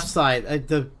Sorry, is... left side.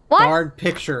 The What? barred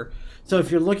picture. So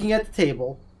if you're looking at the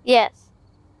table, Yes.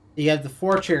 you have the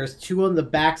 4 chairs, 2 on the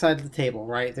back side of the table,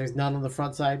 right? There's none on the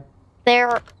front side?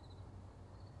 There's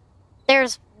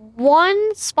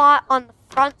 1 spot on the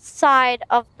front side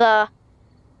of the...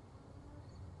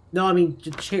 No, I mean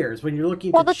the chairs. When you're looking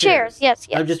at Well, the chairs. Yes.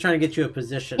 I'm just trying to get you a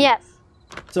position. Yes.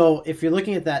 So if you're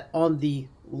looking at that on the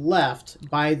left,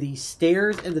 by the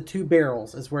stairs and the 2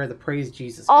 barrels is where the praise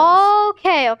Jesus goes.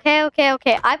 Okay.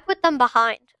 I put them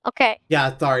behind. Okay.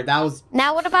 Yeah, sorry, that was...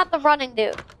 Now what about the running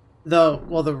dude? The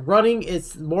running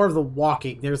is more of the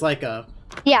walking. There's like a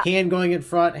hand going in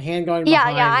front, hand going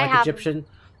behind, like Egyptian.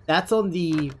 That's on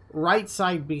the right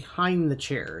side behind the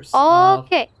chairs.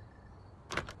 Okay.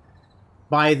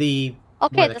 By the...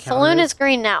 Okay, the saloon is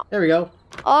green now. There we go.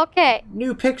 Okay.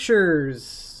 New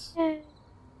pictures.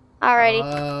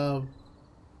 Alrighty.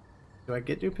 Do I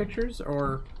get new pictures,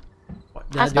 or...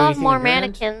 I still have more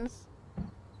mannequins.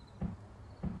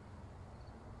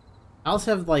 I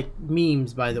also have, like,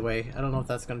 memes, by the way. I don't know if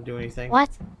that's going to do anything. What?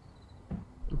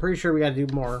 I'm pretty sure we got to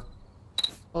do more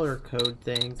color code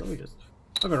things. Let me just...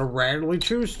 I'm going to randomly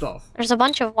choose stuff. There's a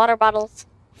bunch of water bottles.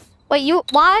 Wait,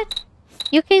 what?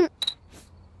 You can...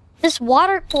 This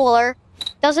water cooler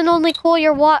doesn't only cool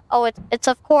your water... Oh, it's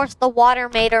of course the Water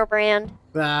Mater brand.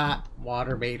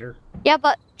 Water Mater. Yeah,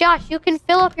 but Josh, you can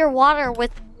fill up your water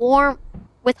with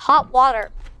hot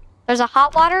water. There's a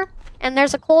hot water and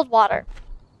there's a cold water.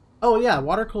 Oh yeah,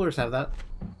 water coolers have that.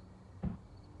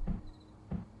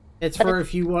 It's for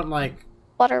if you want like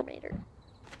Water Mater.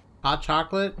 Hot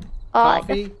chocolate,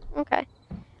 coffee. Okay.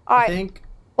 All right. I think.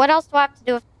 What else do I have to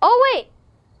do? Oh wait,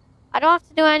 I don't have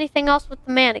to do anything else with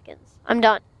the mannequins. I'm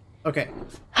done. Okay.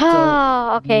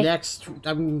 Oh, okay. Next,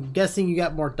 I'm guessing you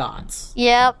got more dots.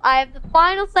 Yep, I have the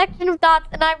final section of dots,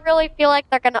 and I really feel like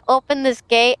they're gonna open this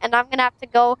gate, and I'm gonna have to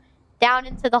go down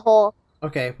into the hole.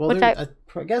 Okay. Well,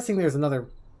 I'm guessing there's another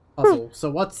puzzle. So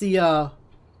what's the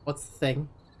thing?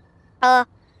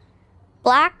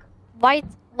 Black, white,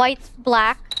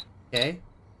 black, Okay.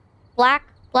 Black,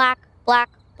 black, black,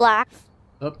 black.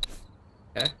 Oh.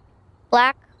 Okay.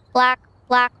 Black, black,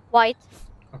 black, white.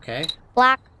 Okay.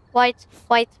 Black, white,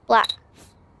 white, black.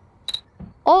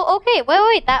 Oh, okay.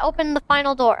 Wait. That opened the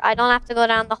final door. I don't have to go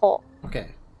down the hole. Okay.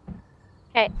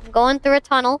 Okay, I'm going through a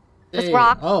tunnel with Hey.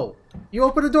 rocks. Oh, you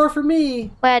opened a door for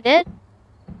me. Wait, I did?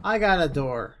 I got a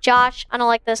door. Josh, I don't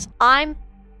like this. I'm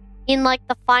in, like,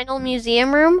 the final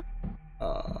museum room.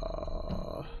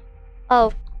 Oh,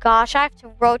 gosh. I have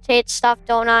to rotate stuff,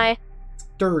 don't I?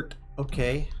 Dirt.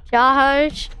 Okay.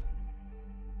 Josh.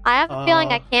 I have a feeling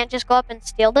I can't just go up and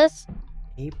steal this.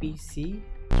 ABC?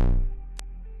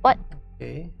 What?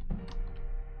 Okay.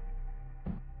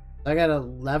 I got a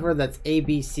lever that's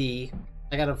ABC.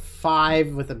 I got a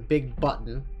 5 with a big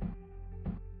button.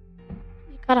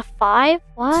 You got a 5?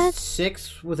 What?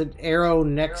 6 with an arrow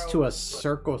next to a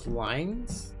circle with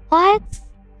lines. What?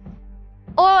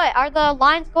 Oh, wait. Are the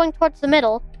lines going towards the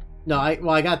middle? No,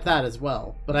 I got that as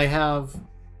well. But I have...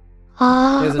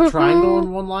 There's a triangle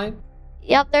in one line?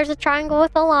 Yep, there's a triangle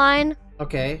with a line.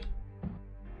 Okay.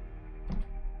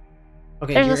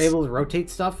 Okay, There's you're able to rotate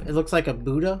stuff? It looks like a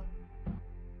Buddha?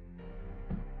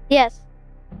 Yes.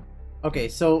 Okay,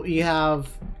 so you have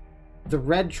the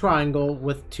red triangle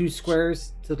with 2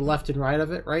 squares to the left and right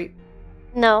of it, right?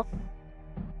 No.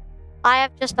 I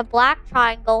have just a black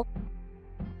triangle.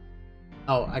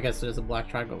 Oh, I guess it is a black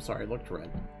triangle. Sorry, it looked red.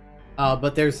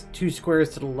 But there's 2 squares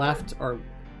to the left, or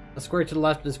a square to the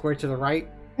left and a square to the right?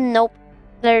 Nope.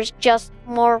 There's just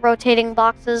more rotating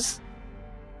boxes.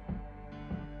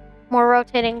 More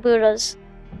rotating Buddhas.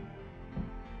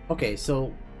 Okay,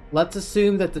 so let's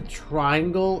assume that the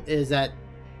triangle is at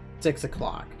 6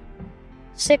 o'clock.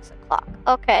 6 o'clock.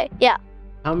 Okay, yeah.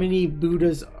 How many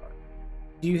Buddhas...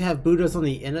 Do you have Buddhas on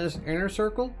the inner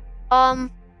circle?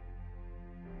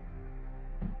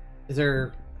 Is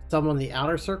there some on the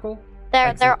outer circle?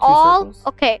 Like, They're two all... circles?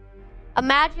 Okay.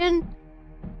 Imagine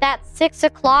that 6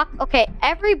 o'clock. Okay,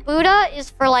 every Buddha is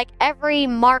for, like, every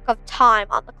mark of time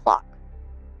on the clock.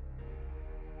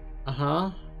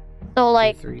 Uh-huh. So,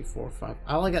 like... 2, 3, 4, 5.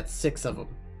 I only got 6 of them.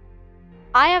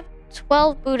 I have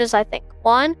 12 Buddhas, I think.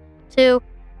 1, 2,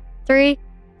 3,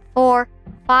 4,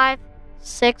 5,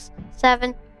 6,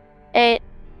 7, 8,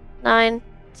 9,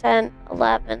 10,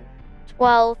 11,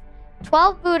 12.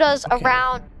 12 Buddhas Okay.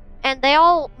 around, and they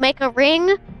all make a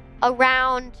ring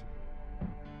around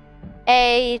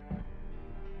a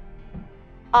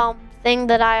thing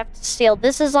that I have to steal.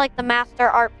 This is like the master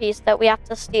art piece that we have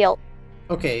to steal.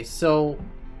 Okay, so...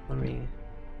 Let me...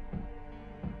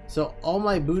 So all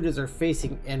my Buddhas are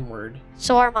facing inward.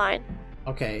 So are mine.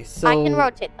 Okay, so... I can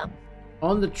rotate them.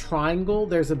 On the triangle,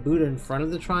 there's a Buddha in front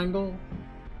of the triangle?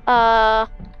 I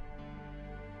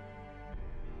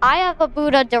have a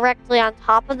Buddha directly on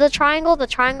top of the triangle. The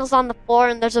triangle's on the floor,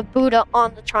 and there's a Buddha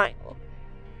on the triangle.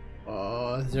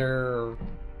 Is there...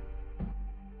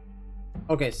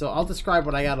 Okay, so I'll describe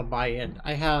what I got on my end.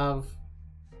 I have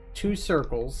 2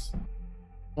 circles.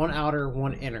 1 outer,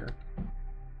 1 inner.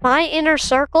 My inner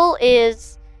circle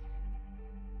is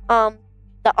the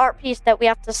art piece that we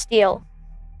have to steal.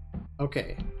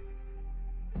 Okay.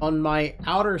 On my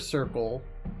outer circle,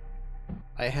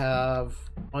 I have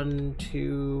 1,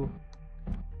 2...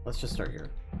 Let's just start here.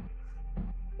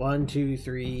 1, 2,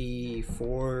 3,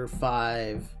 4,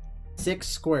 5, 6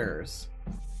 squares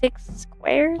 6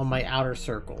 squares? on my outer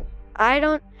circle. I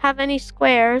don't have any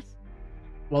squares.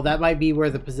 Well, that might be where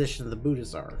the position of the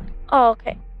Buddhas are. Oh,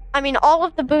 okay. I mean, all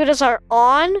of the Buddhas are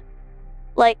on,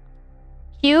 like,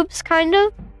 cubes, kind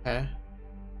of. Okay.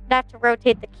 I'd have to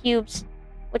rotate the cubes,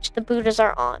 which the Buddhas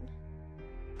are on.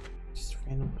 Just a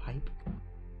random pipe.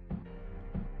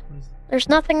 What is that? There's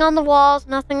nothing on the walls,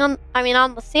 nothing on... I mean,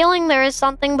 on the ceiling there is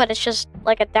something, but it's just,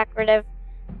 like, a decorative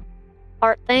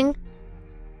art thing.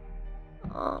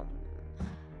 Okay,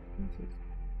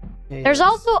 There's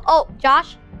also... Oh,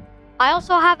 Josh, I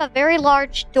also have a very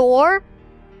large door.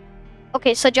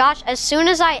 Okay, so Josh, as soon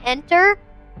as I enter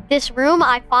this room,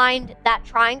 I find that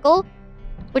triangle,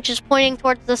 which is pointing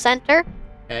towards the center.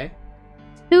 Okay.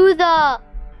 To the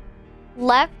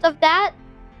left of that,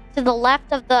 to the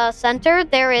left of the center,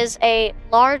 there is a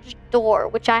large door,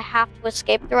 which I have to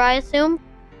escape through, I assume,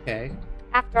 Okay.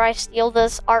 after I steal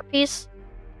this art piece.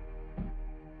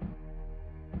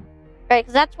 Right,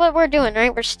 because that's what we're doing,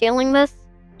 right? We're stealing this.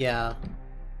 Yeah.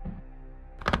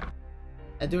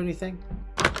 I do anything?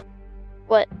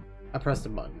 What? I pressed a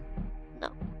button.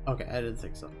 No. Okay, I didn't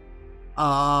think so.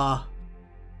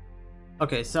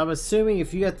 Okay, so I'm assuming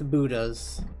if you got the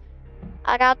Buddhas...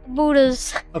 I got the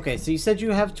Buddhas. Okay, so you said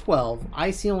you have 12.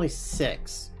 I see only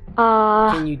 6.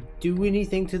 What? Can you do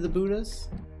anything to the Buddhas?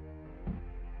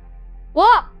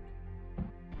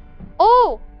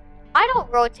 Oh! I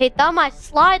don't rotate them. I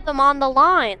slide them on the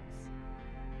lines.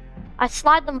 I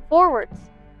slide them forwards.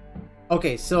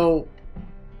 Okay, so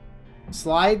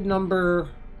slide 1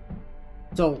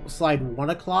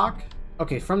 o'clock.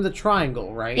 Okay, from the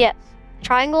triangle, right? Yes.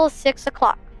 Triangle is 6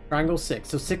 o'clock. Triangle 6.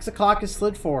 So 6 o'clock is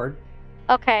slid forward.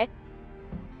 Okay.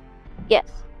 Yes.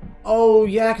 Oh,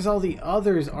 yeah, because all the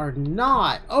others are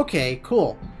not. Okay,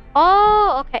 cool.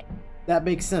 Oh, okay. That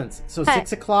makes sense. So Okay.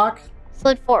 6 o'clock,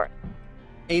 Slid forward.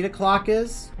 8 o'clock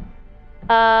is?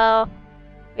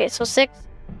 Okay, so 6,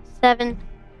 7,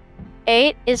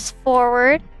 8 is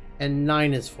forward. And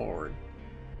 9 is forward.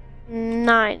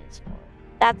 9 is forward.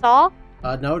 That's all?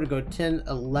 No, to go 10,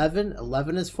 11.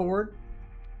 11 is forward.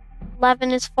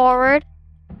 11 is forward.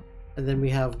 And then we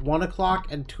have 1 o'clock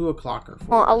and 2 o'clock are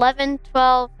Well, forward. 11,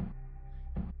 12.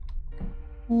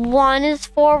 1 is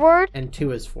forward. And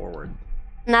 2 is forward.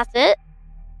 And that's it?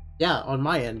 Yeah, on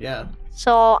my end, yeah.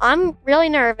 So I'm really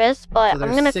nervous, but So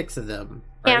there's I'm gonna. 6 of them,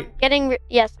 Yeah, right?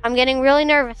 I'm getting really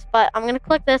nervous, but I'm gonna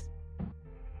click this.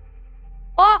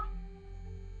 Oh!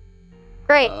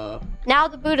 Great. Now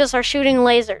the Buddhas are shooting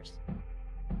lasers.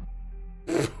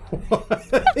 What?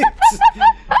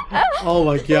 Oh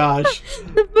my gosh.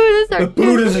 The Buddhas are. The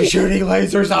Buddhas are shooting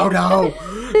lasers. Oh no.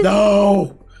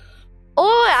 No.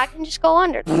 Oh, I can just go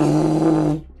under.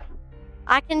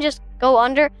 I can just go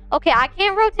under. Okay, I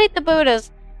can't rotate the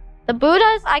Buddhas. The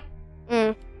Buddhas,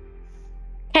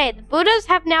 Okay, the Buddhas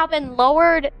have now been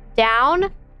lowered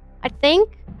down, I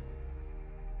think.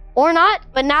 Or not,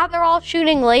 but now they're all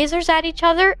shooting lasers at each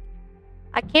other.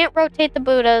 I can't rotate the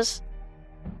Buddhas.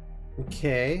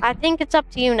 Okay. I think it's up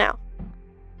to you now.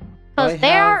 Because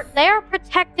I they are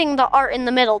protecting the art in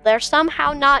the middle. They're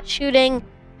somehow not shooting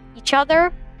each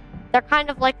other. They're kind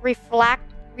of like bleh.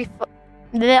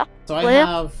 So I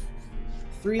have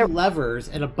 3 levers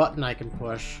and a button I can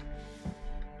push.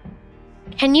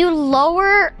 Can you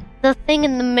lower the thing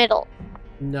in the middle?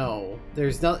 No.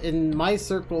 There's no in my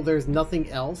circle there's nothing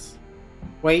else.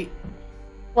 Wait.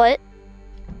 What?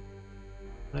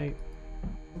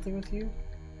 Something with you?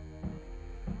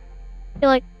 You're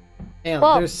like, Damn,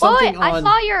 whoa, there's something wait, on I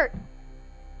saw your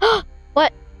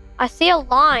what? I see a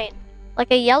line.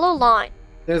 Like a yellow line.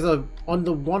 There's on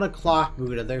the 1 o'clock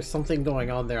Buddha, there's something going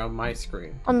on there on my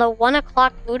screen. On the 1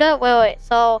 o'clock Buddha? Wait,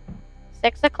 so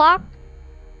 6 o'clock?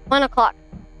 1 o'clock.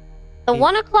 The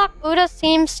 1 o'clock Buddha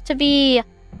seems to be...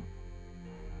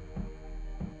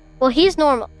 Well, he's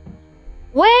normal.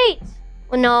 Wait!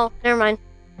 Well, no, never mind.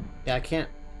 Yeah, I can't.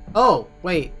 Oh,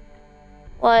 wait.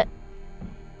 What?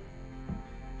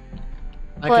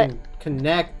 I What? can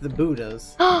connect the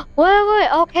Buddhas. wait,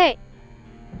 okay.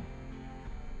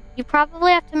 You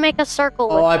probably have to make a circle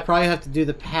with Oh, I it. probably have to do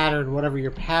the pattern, whatever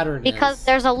your pattern is. Because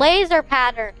there's a laser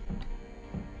pattern.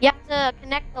 You have to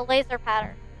connect the laser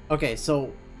pattern. Okay,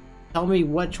 so tell me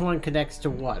which one connects to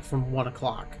what from 1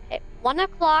 o'clock. Okay, 1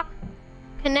 o'clock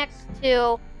connects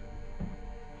to...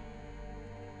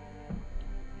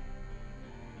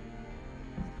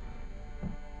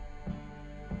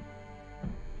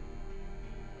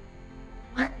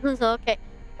 Okay,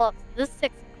 well, this is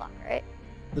 6 o'clock, right?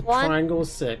 The 1 triangle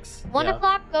is 6. 1 yeah.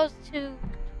 o'clock goes to...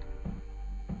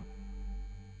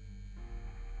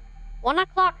 1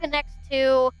 o'clock connects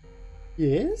to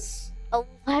Yes?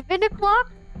 11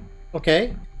 o'clock?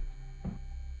 Okay.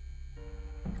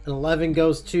 And 11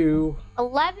 goes to...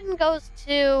 11 goes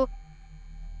to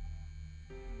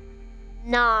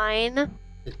 9.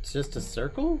 It's just a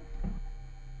circle?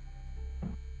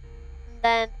 And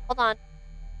then, hold on.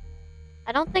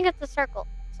 I don't think it's a circle.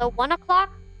 So 1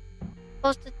 o'clock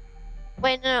goes to...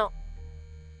 Wait, no.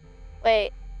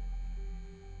 Wait.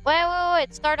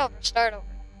 Wait. Start over.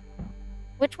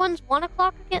 Which one's 1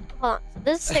 o'clock again? Hold on. So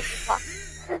this is 6 o'clock.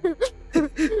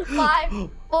 5,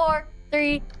 4,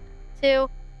 3, 2,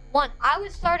 1. I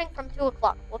was starting from 2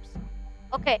 o'clock. Whoops.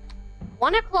 Okay.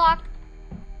 1 o'clock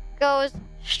goes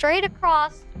straight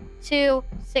across to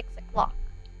 6 o'clock.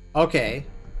 Okay.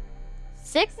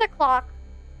 6 o'clock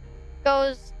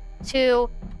goes to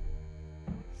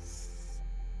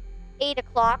 8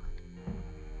 o'clock.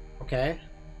 Okay.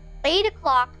 8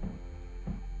 o'clock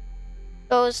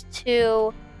goes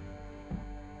to...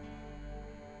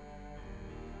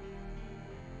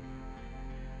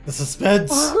 The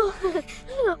suspense! Hold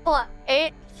on.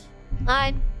 8,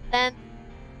 9, 10,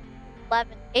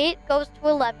 11. 8 goes to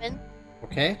 11.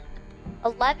 Okay.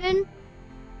 11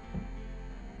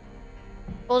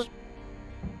 goes...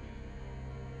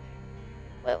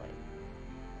 Wait.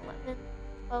 11,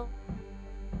 12,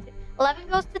 2. 11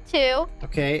 goes to 2.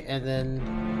 Okay, and then...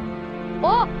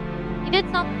 Oh! You did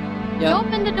something. You Yep.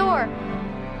 opened the door.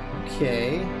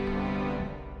 Okay.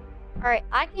 Alright,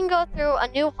 I can go through a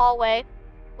new hallway,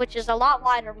 which is a lot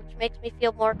wider, which makes me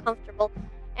feel more comfortable.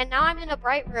 And now I'm in a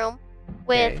bright room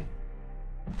with Okay.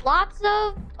 lots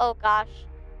of... Oh gosh.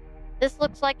 This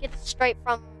looks like it's straight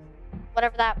from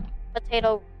whatever that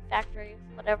potato factory,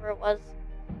 whatever it was.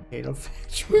 Potato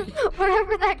Factory.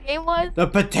 Whatever that game was. The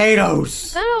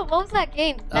potatoes! No, what was that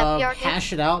game? That VR game?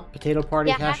 Hash It Out? Potato Party,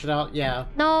 Yeah, Hash It Out? Yeah.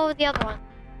 No, the other one.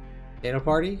 Potato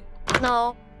Party?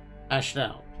 No. Hash It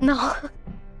Out. No.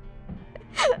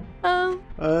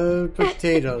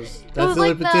 Potatoes. was That's the only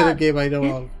like potato that. game I know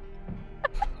of.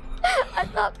 I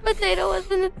thought potato was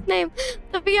in its name.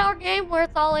 The VR game where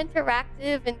it's all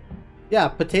interactive and... Yeah,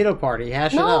 Potato Party,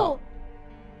 Hash It No! Out.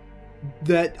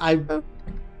 That I...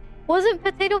 Wasn't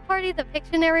Potato Party the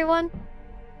Pictionary one?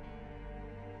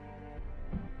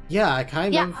 Yeah, I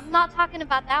kind Yeah, of... I'm not talking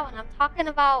about that one. I'm talking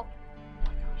about...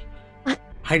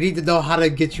 I need to know how to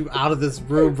get you out of this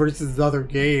room versus the other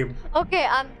game. Okay,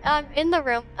 I'm in the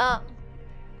room.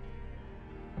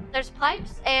 There's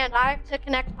pipes, and I have to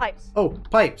connect pipes. Oh,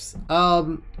 pipes.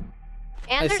 And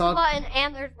there's saw- a button,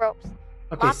 and there's ropes.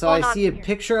 Okay, Lots so going I on see a here.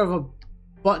 picture of a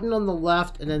button on the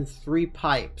left and then 3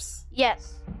 pipes.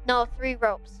 Yes. No, 3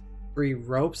 ropes. 3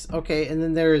 ropes. Okay, and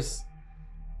then there's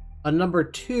a number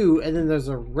 2, and then there's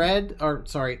a red, or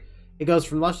sorry, it goes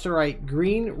from left to right.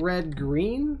 Green, red,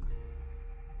 green?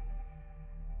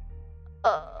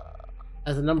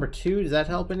 As a number 2, does that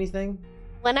help anything?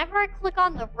 Whenever I click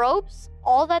on the ropes,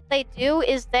 all that they do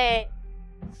is they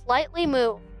slightly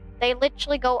move. They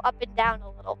literally go up and down a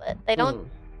little bit. They don't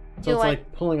So do it's it.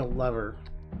 like pulling a lever.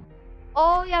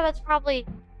 Oh, yeah, that's probably...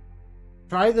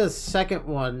 Try the second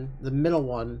one, the middle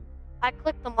one, I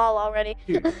clicked them all already.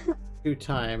 2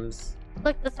 times.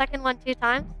 Click the second one 2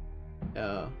 times.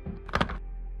 Yeah.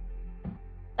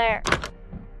 There.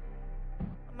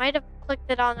 I might have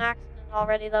clicked it on accident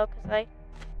already, though, because I...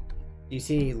 Do you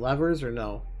see any levers or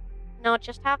no? No,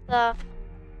 just have the...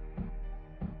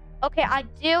 Okay, I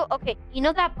do... Okay, you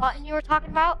know that button you were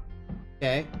talking about?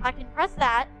 Okay. I can press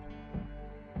that.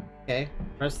 Okay.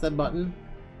 Press that button.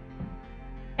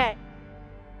 Okay.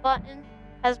 Button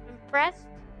has been pressed.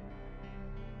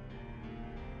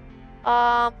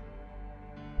 Don't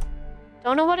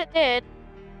know what it did.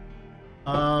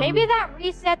 Maybe that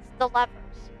resets the levers.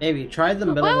 Maybe. Try the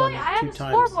middle Wait, one I have 2 a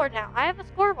times. scoreboard now. I have a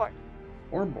scoreboard.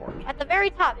 Scoreboard. At the very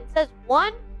top, it says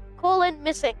 1: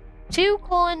 missing, 2: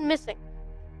 missing.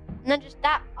 And then just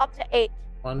that up to 8.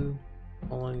 1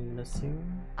 colon missing.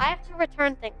 I have to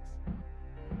return things.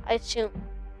 I assume.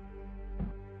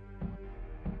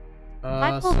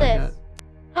 I pull so this.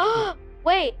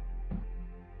 Wait.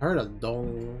 I heard a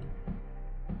dong.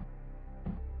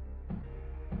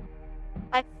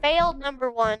 I failed number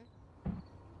 1.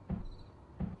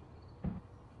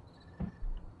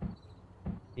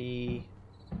 The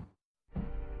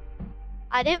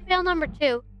I didn't fail number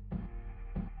 2.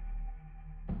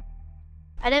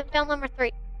 I didn't fail number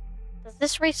 3. Does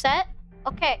this reset?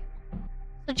 Okay.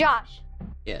 So Josh,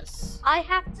 yes. I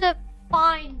have to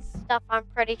find stuff, I'm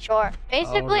pretty sure.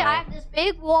 Basically, no. I have this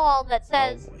big wall that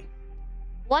says Oh, boy.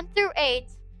 1 through 8.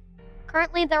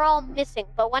 Currently, they're all missing.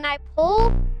 But when I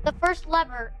pull the first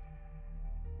lever,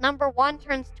 number 1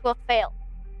 turns to a fail.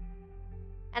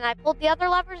 And I pulled the other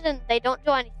levers and they don't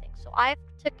do anything. So I have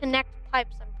to connect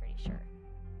pipes, I'm pretty sure.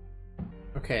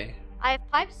 Okay. I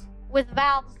have pipes with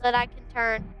valves that I can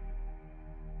turn,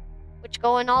 which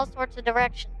go in all sorts of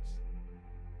directions.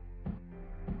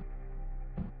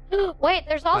 Wait,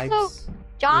 there's also, Pipes.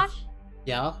 Josh,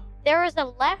 Yeah. there is a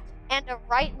left and a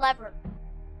right lever.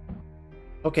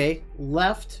 Okay.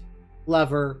 Left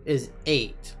lever is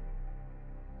 8.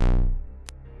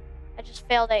 I just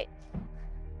failed 8.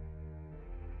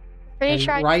 Pretty And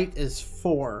sure I... right is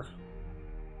 4.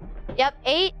 Yep,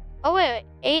 8. Oh, wait.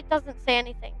 8 doesn't say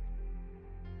anything.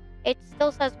 8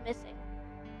 still says missing.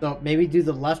 So maybe do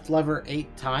the left lever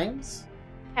 8 times?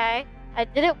 Okay. I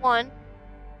did it 1,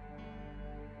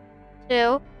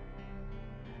 2,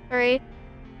 3,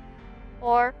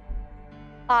 4,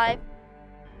 5,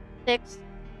 6,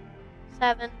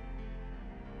 7,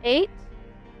 8.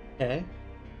 Okay.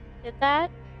 Did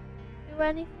that do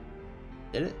anything?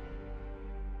 Did it?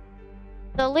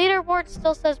 The leaderboard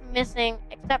still says missing,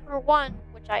 except for 1,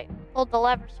 which I pulled the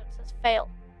lever, so it says failed.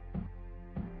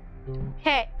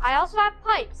 Okay, I also have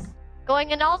pipes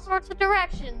going in all sorts of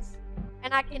directions,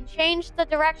 and I can change the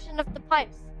direction of the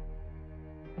pipes.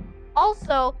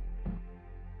 Also,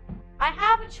 I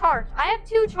have a chart. I have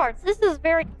 2 charts. This is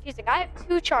very confusing. I have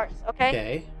 2 charts, okay?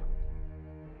 Okay.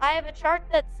 I have a chart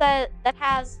that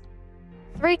has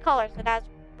 3 colors. It has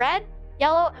red,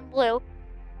 yellow, and blue.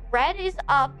 Red is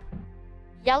up,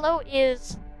 yellow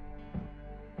is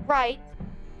right,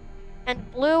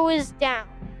 and blue is down.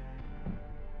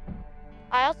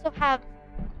 I also have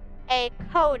a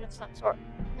code of some sort.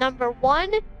 Number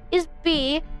 1 is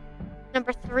B.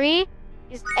 Number 3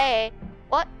 is A.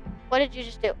 What? What did you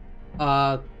just do?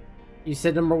 You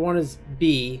said number 1 is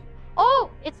B. Oh,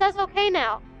 it says okay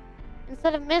now.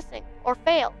 Instead of missing or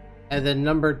fail. And then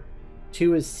number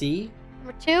 2 is C?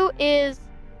 Number 2 is...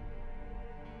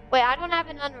 Wait, I don't have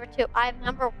a number 2. I have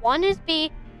number 1 is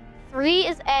B. 3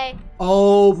 is A.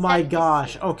 Oh my 7 is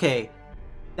gosh. C. Okay.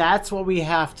 That's what we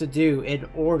have to do in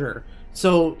order.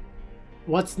 So,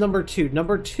 what's number 2?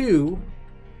 Number 2...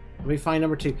 Let me find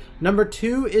number 2. Number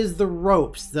 2 is the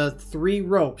ropes. The 3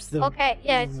 ropes. Okay,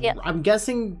 yes. I'm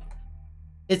guessing...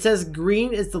 It says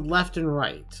green is the left and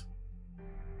right.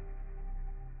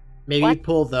 Maybe What?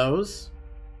 pull those.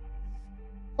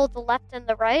 Pull the left and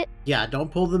the right. Yeah,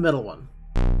 don't pull the middle one.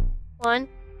 1, 2.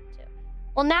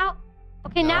 Well, now...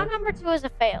 Okay, now No. number 2 is a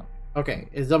fail. Okay,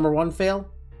 is number 1 fail?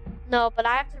 No, but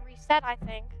I have to reset, I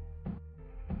think.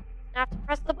 I have to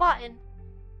press the button.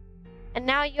 And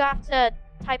now you have to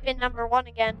type in number 1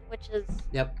 again, which is...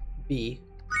 Yep, B.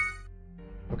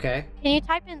 Okay. Can you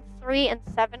type in 3 and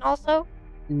 7 also?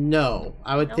 No,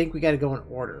 I would No? think we gotta go in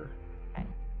order. Okay.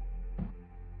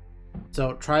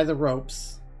 So, try the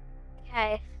ropes.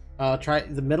 Okay. Try...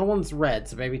 The middle one's red,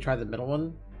 so maybe try the middle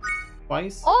one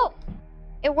twice. Oh!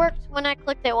 It worked when I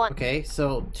clicked it once. Okay,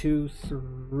 so 2,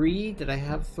 3. Did I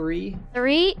have 3?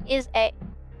 3 is A.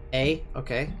 A,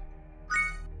 okay.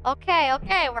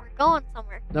 Okay, we're going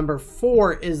somewhere. Number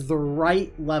 4 is the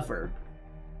right lever.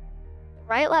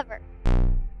 Right lever.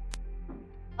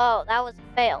 Oh, that was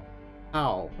a fail.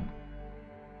 Ow.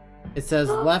 It says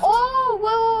left.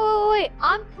 Oh, wait.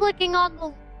 I'm clicking on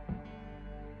the...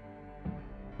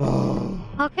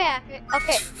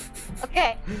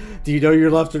 Okay. Do you know your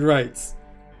left and rights?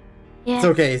 Yeah. It's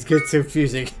okay, it gets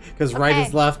confusing, because right Okay.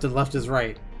 is left and left is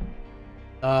right.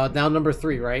 Now number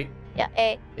 3, right? Yeah,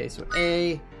 A. Okay, so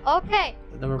A, Okay.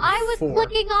 number I was 4.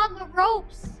 clicking on the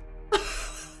ropes.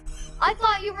 I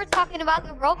thought you were talking about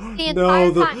the ropes the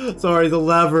entire time. Sorry, the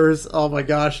levers. Oh my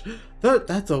gosh.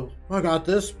 That's a... I got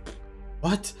this.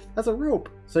 What? That's a rope.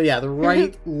 So yeah, the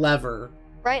right lever.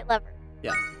 Right lever.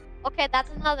 Yeah. Okay, that's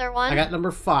another one. I got number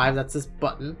 5. That's this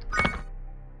button.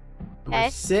 Number Okay.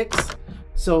 6.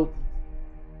 So,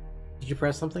 did you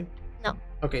press something? No.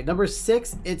 Okay, number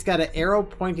 6. It's got an arrow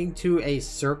pointing to a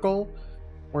circle,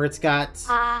 where it's got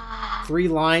 3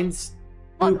 lines.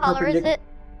 What two color is it?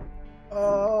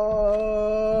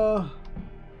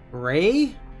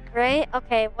 Gray. Gray.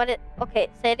 Okay. Okay,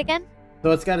 say it again.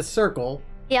 So it's got a circle,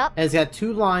 Yep. and it's got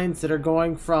 2 lines that are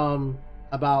going from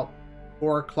about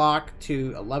 4 o'clock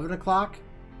to 11 o'clock.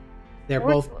 They're 4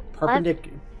 both to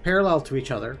 11? parallel to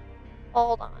each other.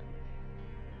 Hold on.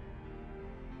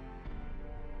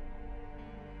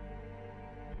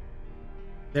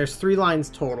 There's 3 lines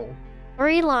total.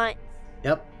 3 lines.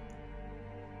 Yep.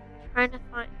 Trying to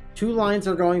find. 2 lines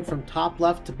are going from top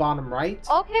left to bottom right.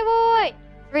 Okay, wait.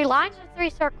 3 lines or 3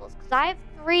 circles? Because I have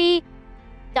 3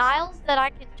 dials that I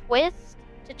can twist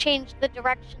to change the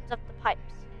directions of the pipes.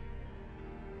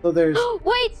 So there's...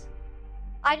 Wait!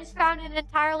 I just found an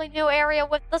entirely new area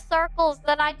with the circles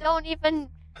that I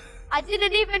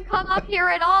didn't even come up here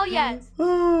at all yet.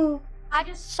 I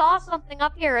just saw something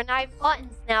up here and I have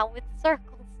buttons now with circles.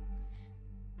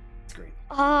 That's great.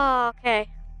 Oh, okay.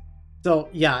 So,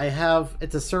 yeah, I have...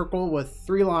 It's a circle with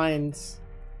 3 lines.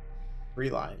 3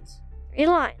 lines. 3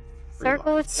 lines. 3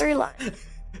 Circle with lines. 3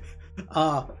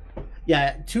 lines.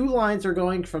 Yeah, 2 lines are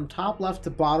going from top left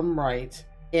to bottom right,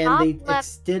 and Top they left.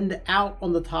 extend out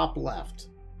on the top left.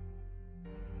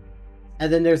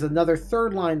 And then there's another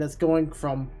 3rd line that's going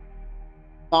from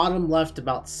bottom left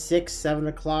about 6, 7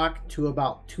 o'clock to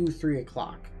about 2, 3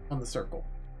 o'clock on the circle.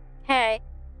 Hey,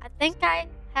 I think I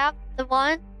have the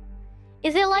one.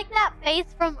 Is it like that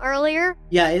face from earlier?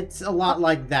 Yeah, it's a lot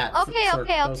like that. Okay. those I'm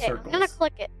gonna circles.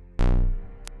 click it.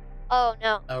 Oh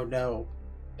no, Oh no.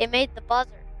 it made the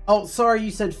buzzer. Oh, sorry,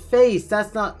 you said face.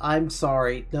 That's not... I'm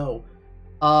sorry. No.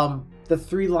 The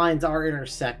 3 lines are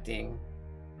intersecting.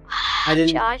 I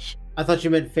didn't... Josh. I thought you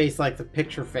meant face like the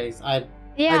picture face. And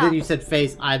Yeah. then you said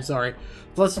face. I'm sorry.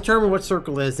 So let's determine what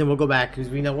circle is, and we'll go back because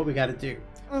we know what we got to do.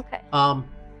 Okay.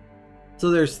 So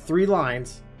there's 3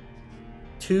 lines.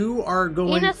 2 are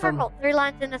going In a from circle. 3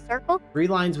 lines in a circle. 3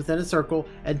 lines within a circle,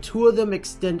 and 2 of them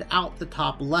extend out the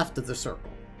top left of the circle.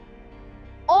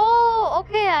 Oh,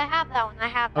 okay. I have that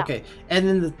one. Okay, and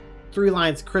then the 3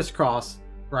 lines crisscross,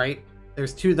 right?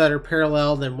 There's 2 that are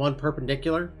parallel, and 1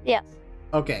 perpendicular. Yes.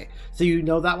 Okay, so you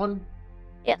know that one?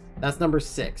 Yes. That's number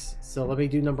 6. So let me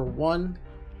do number 1.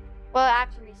 Well, I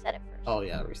have to reset it first. Oh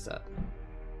yeah, reset.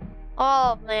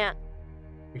 Oh man.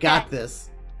 We got Okay. this.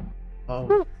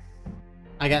 Oh.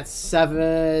 I got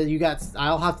 7. You got...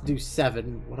 I'll have to do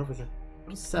 7. What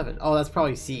is 7? Oh, that's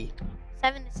probably C.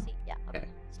 7 is C. Yeah. Okay.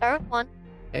 Start with 1.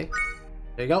 Okay.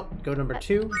 There you go. Go number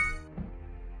 2.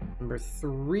 Number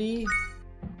 3.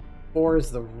 4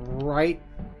 is the right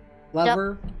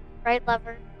lever. Yep. Right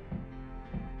lever.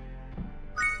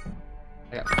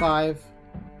 I got 5.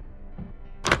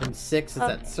 And 6 is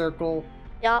Okay. that circle.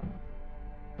 Yup.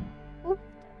 Oop.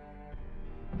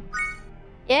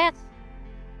 Yes.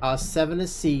 7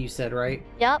 is C, you said, right?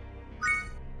 Yup.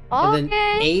 And Okay.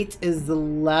 then 8 is the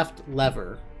left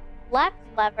lever. Left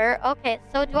lever. Okay,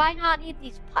 so do I not need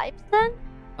these pipes then?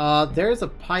 There's a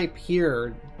pipe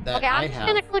here that Okay, I I'm just have.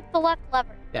 gonna click the left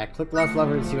lever. Yeah, click left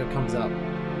lever and see what comes up.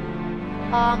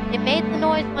 It made the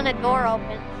noise when a door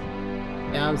opens.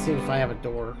 Yeah, I'm seeing if I have a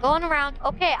door. Going around.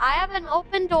 Okay, I have an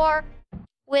open door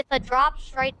with a drop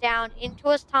straight down into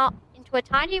a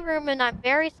tiny room, and I'm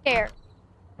very scared.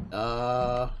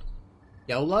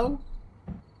 YOLO?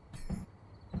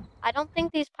 I don't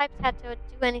think these pipes had to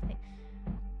do anything.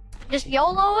 Just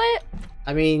YOLO it?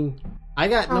 I mean, I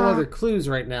got no other clues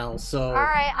right now, so...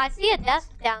 Alright, I see a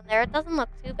desk down there. It doesn't look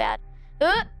too bad.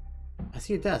 I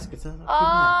see a desk. It's not too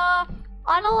bad.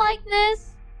 I don't like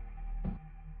this.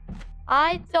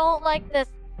 I don't like this.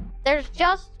 There's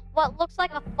just what looks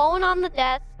like a phone on the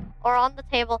desk or on the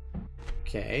table.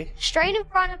 Okay. Straight in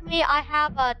front of me, I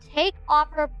have a take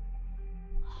offer.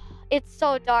 It's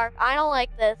so dark. I don't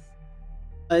like this.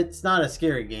 It's not a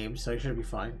scary game, so it should be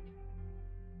fine.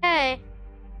 Hey,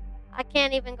 I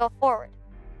can't even go forward.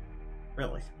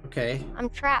 Really? Okay. I'm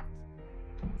trapped.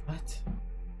 What?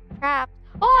 Trapped.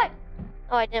 Oh,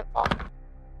 I didn't fall.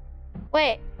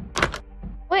 Wait,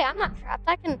 I'm not trapped.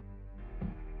 I can...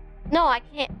 No, I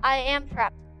can't. I am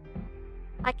trapped.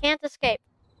 I can't escape.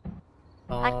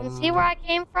 I can see where I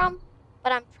came from,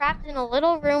 but I'm trapped in a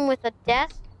little room with a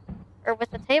desk, or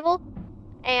with a table,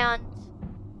 and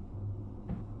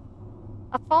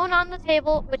a phone on the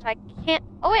table, which I can't...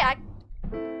 Oh, wait,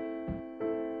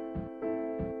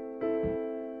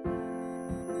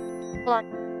 Hold on.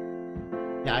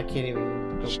 Yeah, I can't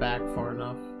even go back far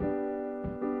enough.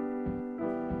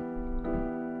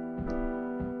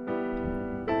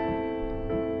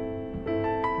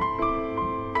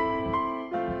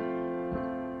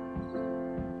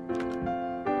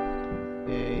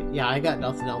 Okay, yeah, I got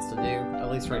nothing else to do.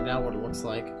 At least right now, what it looks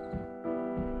like.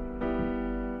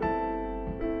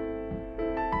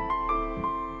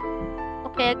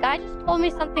 Okay, a guy just told me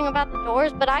something about the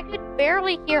doors, but I could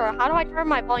barely hear her. How do I turn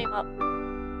my volume up?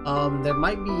 There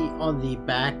might be on the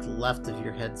back left of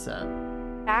your headset.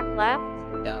 Back left?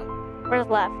 Yeah. Where's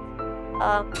left?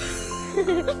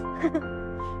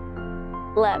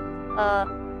 Left.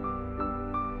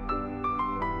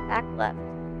 Back left.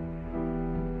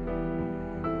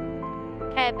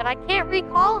 Okay, but I can't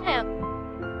recall him.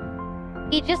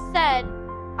 He just said,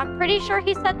 I'm pretty sure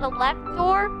he said the left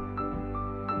door.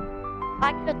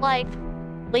 I could, like,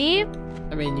 leave.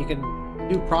 I mean, you can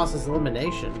do process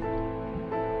elimination.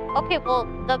 Okay, well,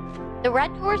 the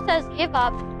red door says give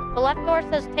up. The left door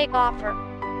says take offer.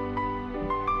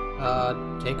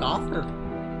 Take offer.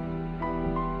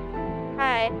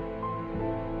 Hi.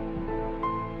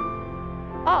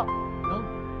 Oh. No.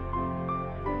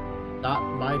 Not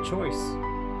my choice.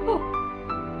 Oh.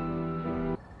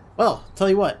 Well, tell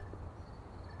you what.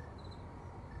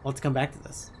 Let's come back to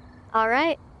this.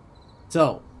 Alright.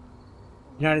 So,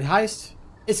 United Heist,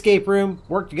 escape room,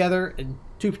 work together in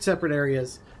 2 separate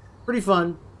areas. Pretty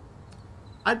fun.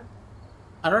 I'd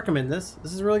recommend this.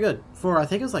 This is really good. For, I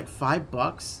think it was like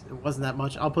 $5. It wasn't that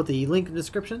much. I'll put the link in the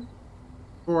description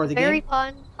for the Very game.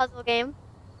 fun puzzle game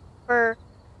for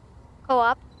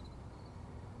co-op.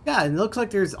 Yeah, and it looks like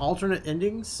there's alternate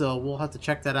endings, so we'll have to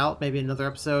check that out. Maybe another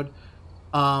episode.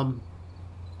 Tell me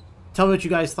what you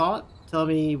guys thought. Tell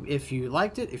me if you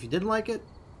liked it, if you didn't like it,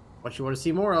 what you want to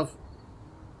see more of.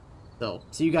 So,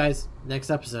 see you guys next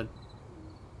episode.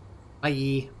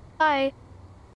 Bye. Bye.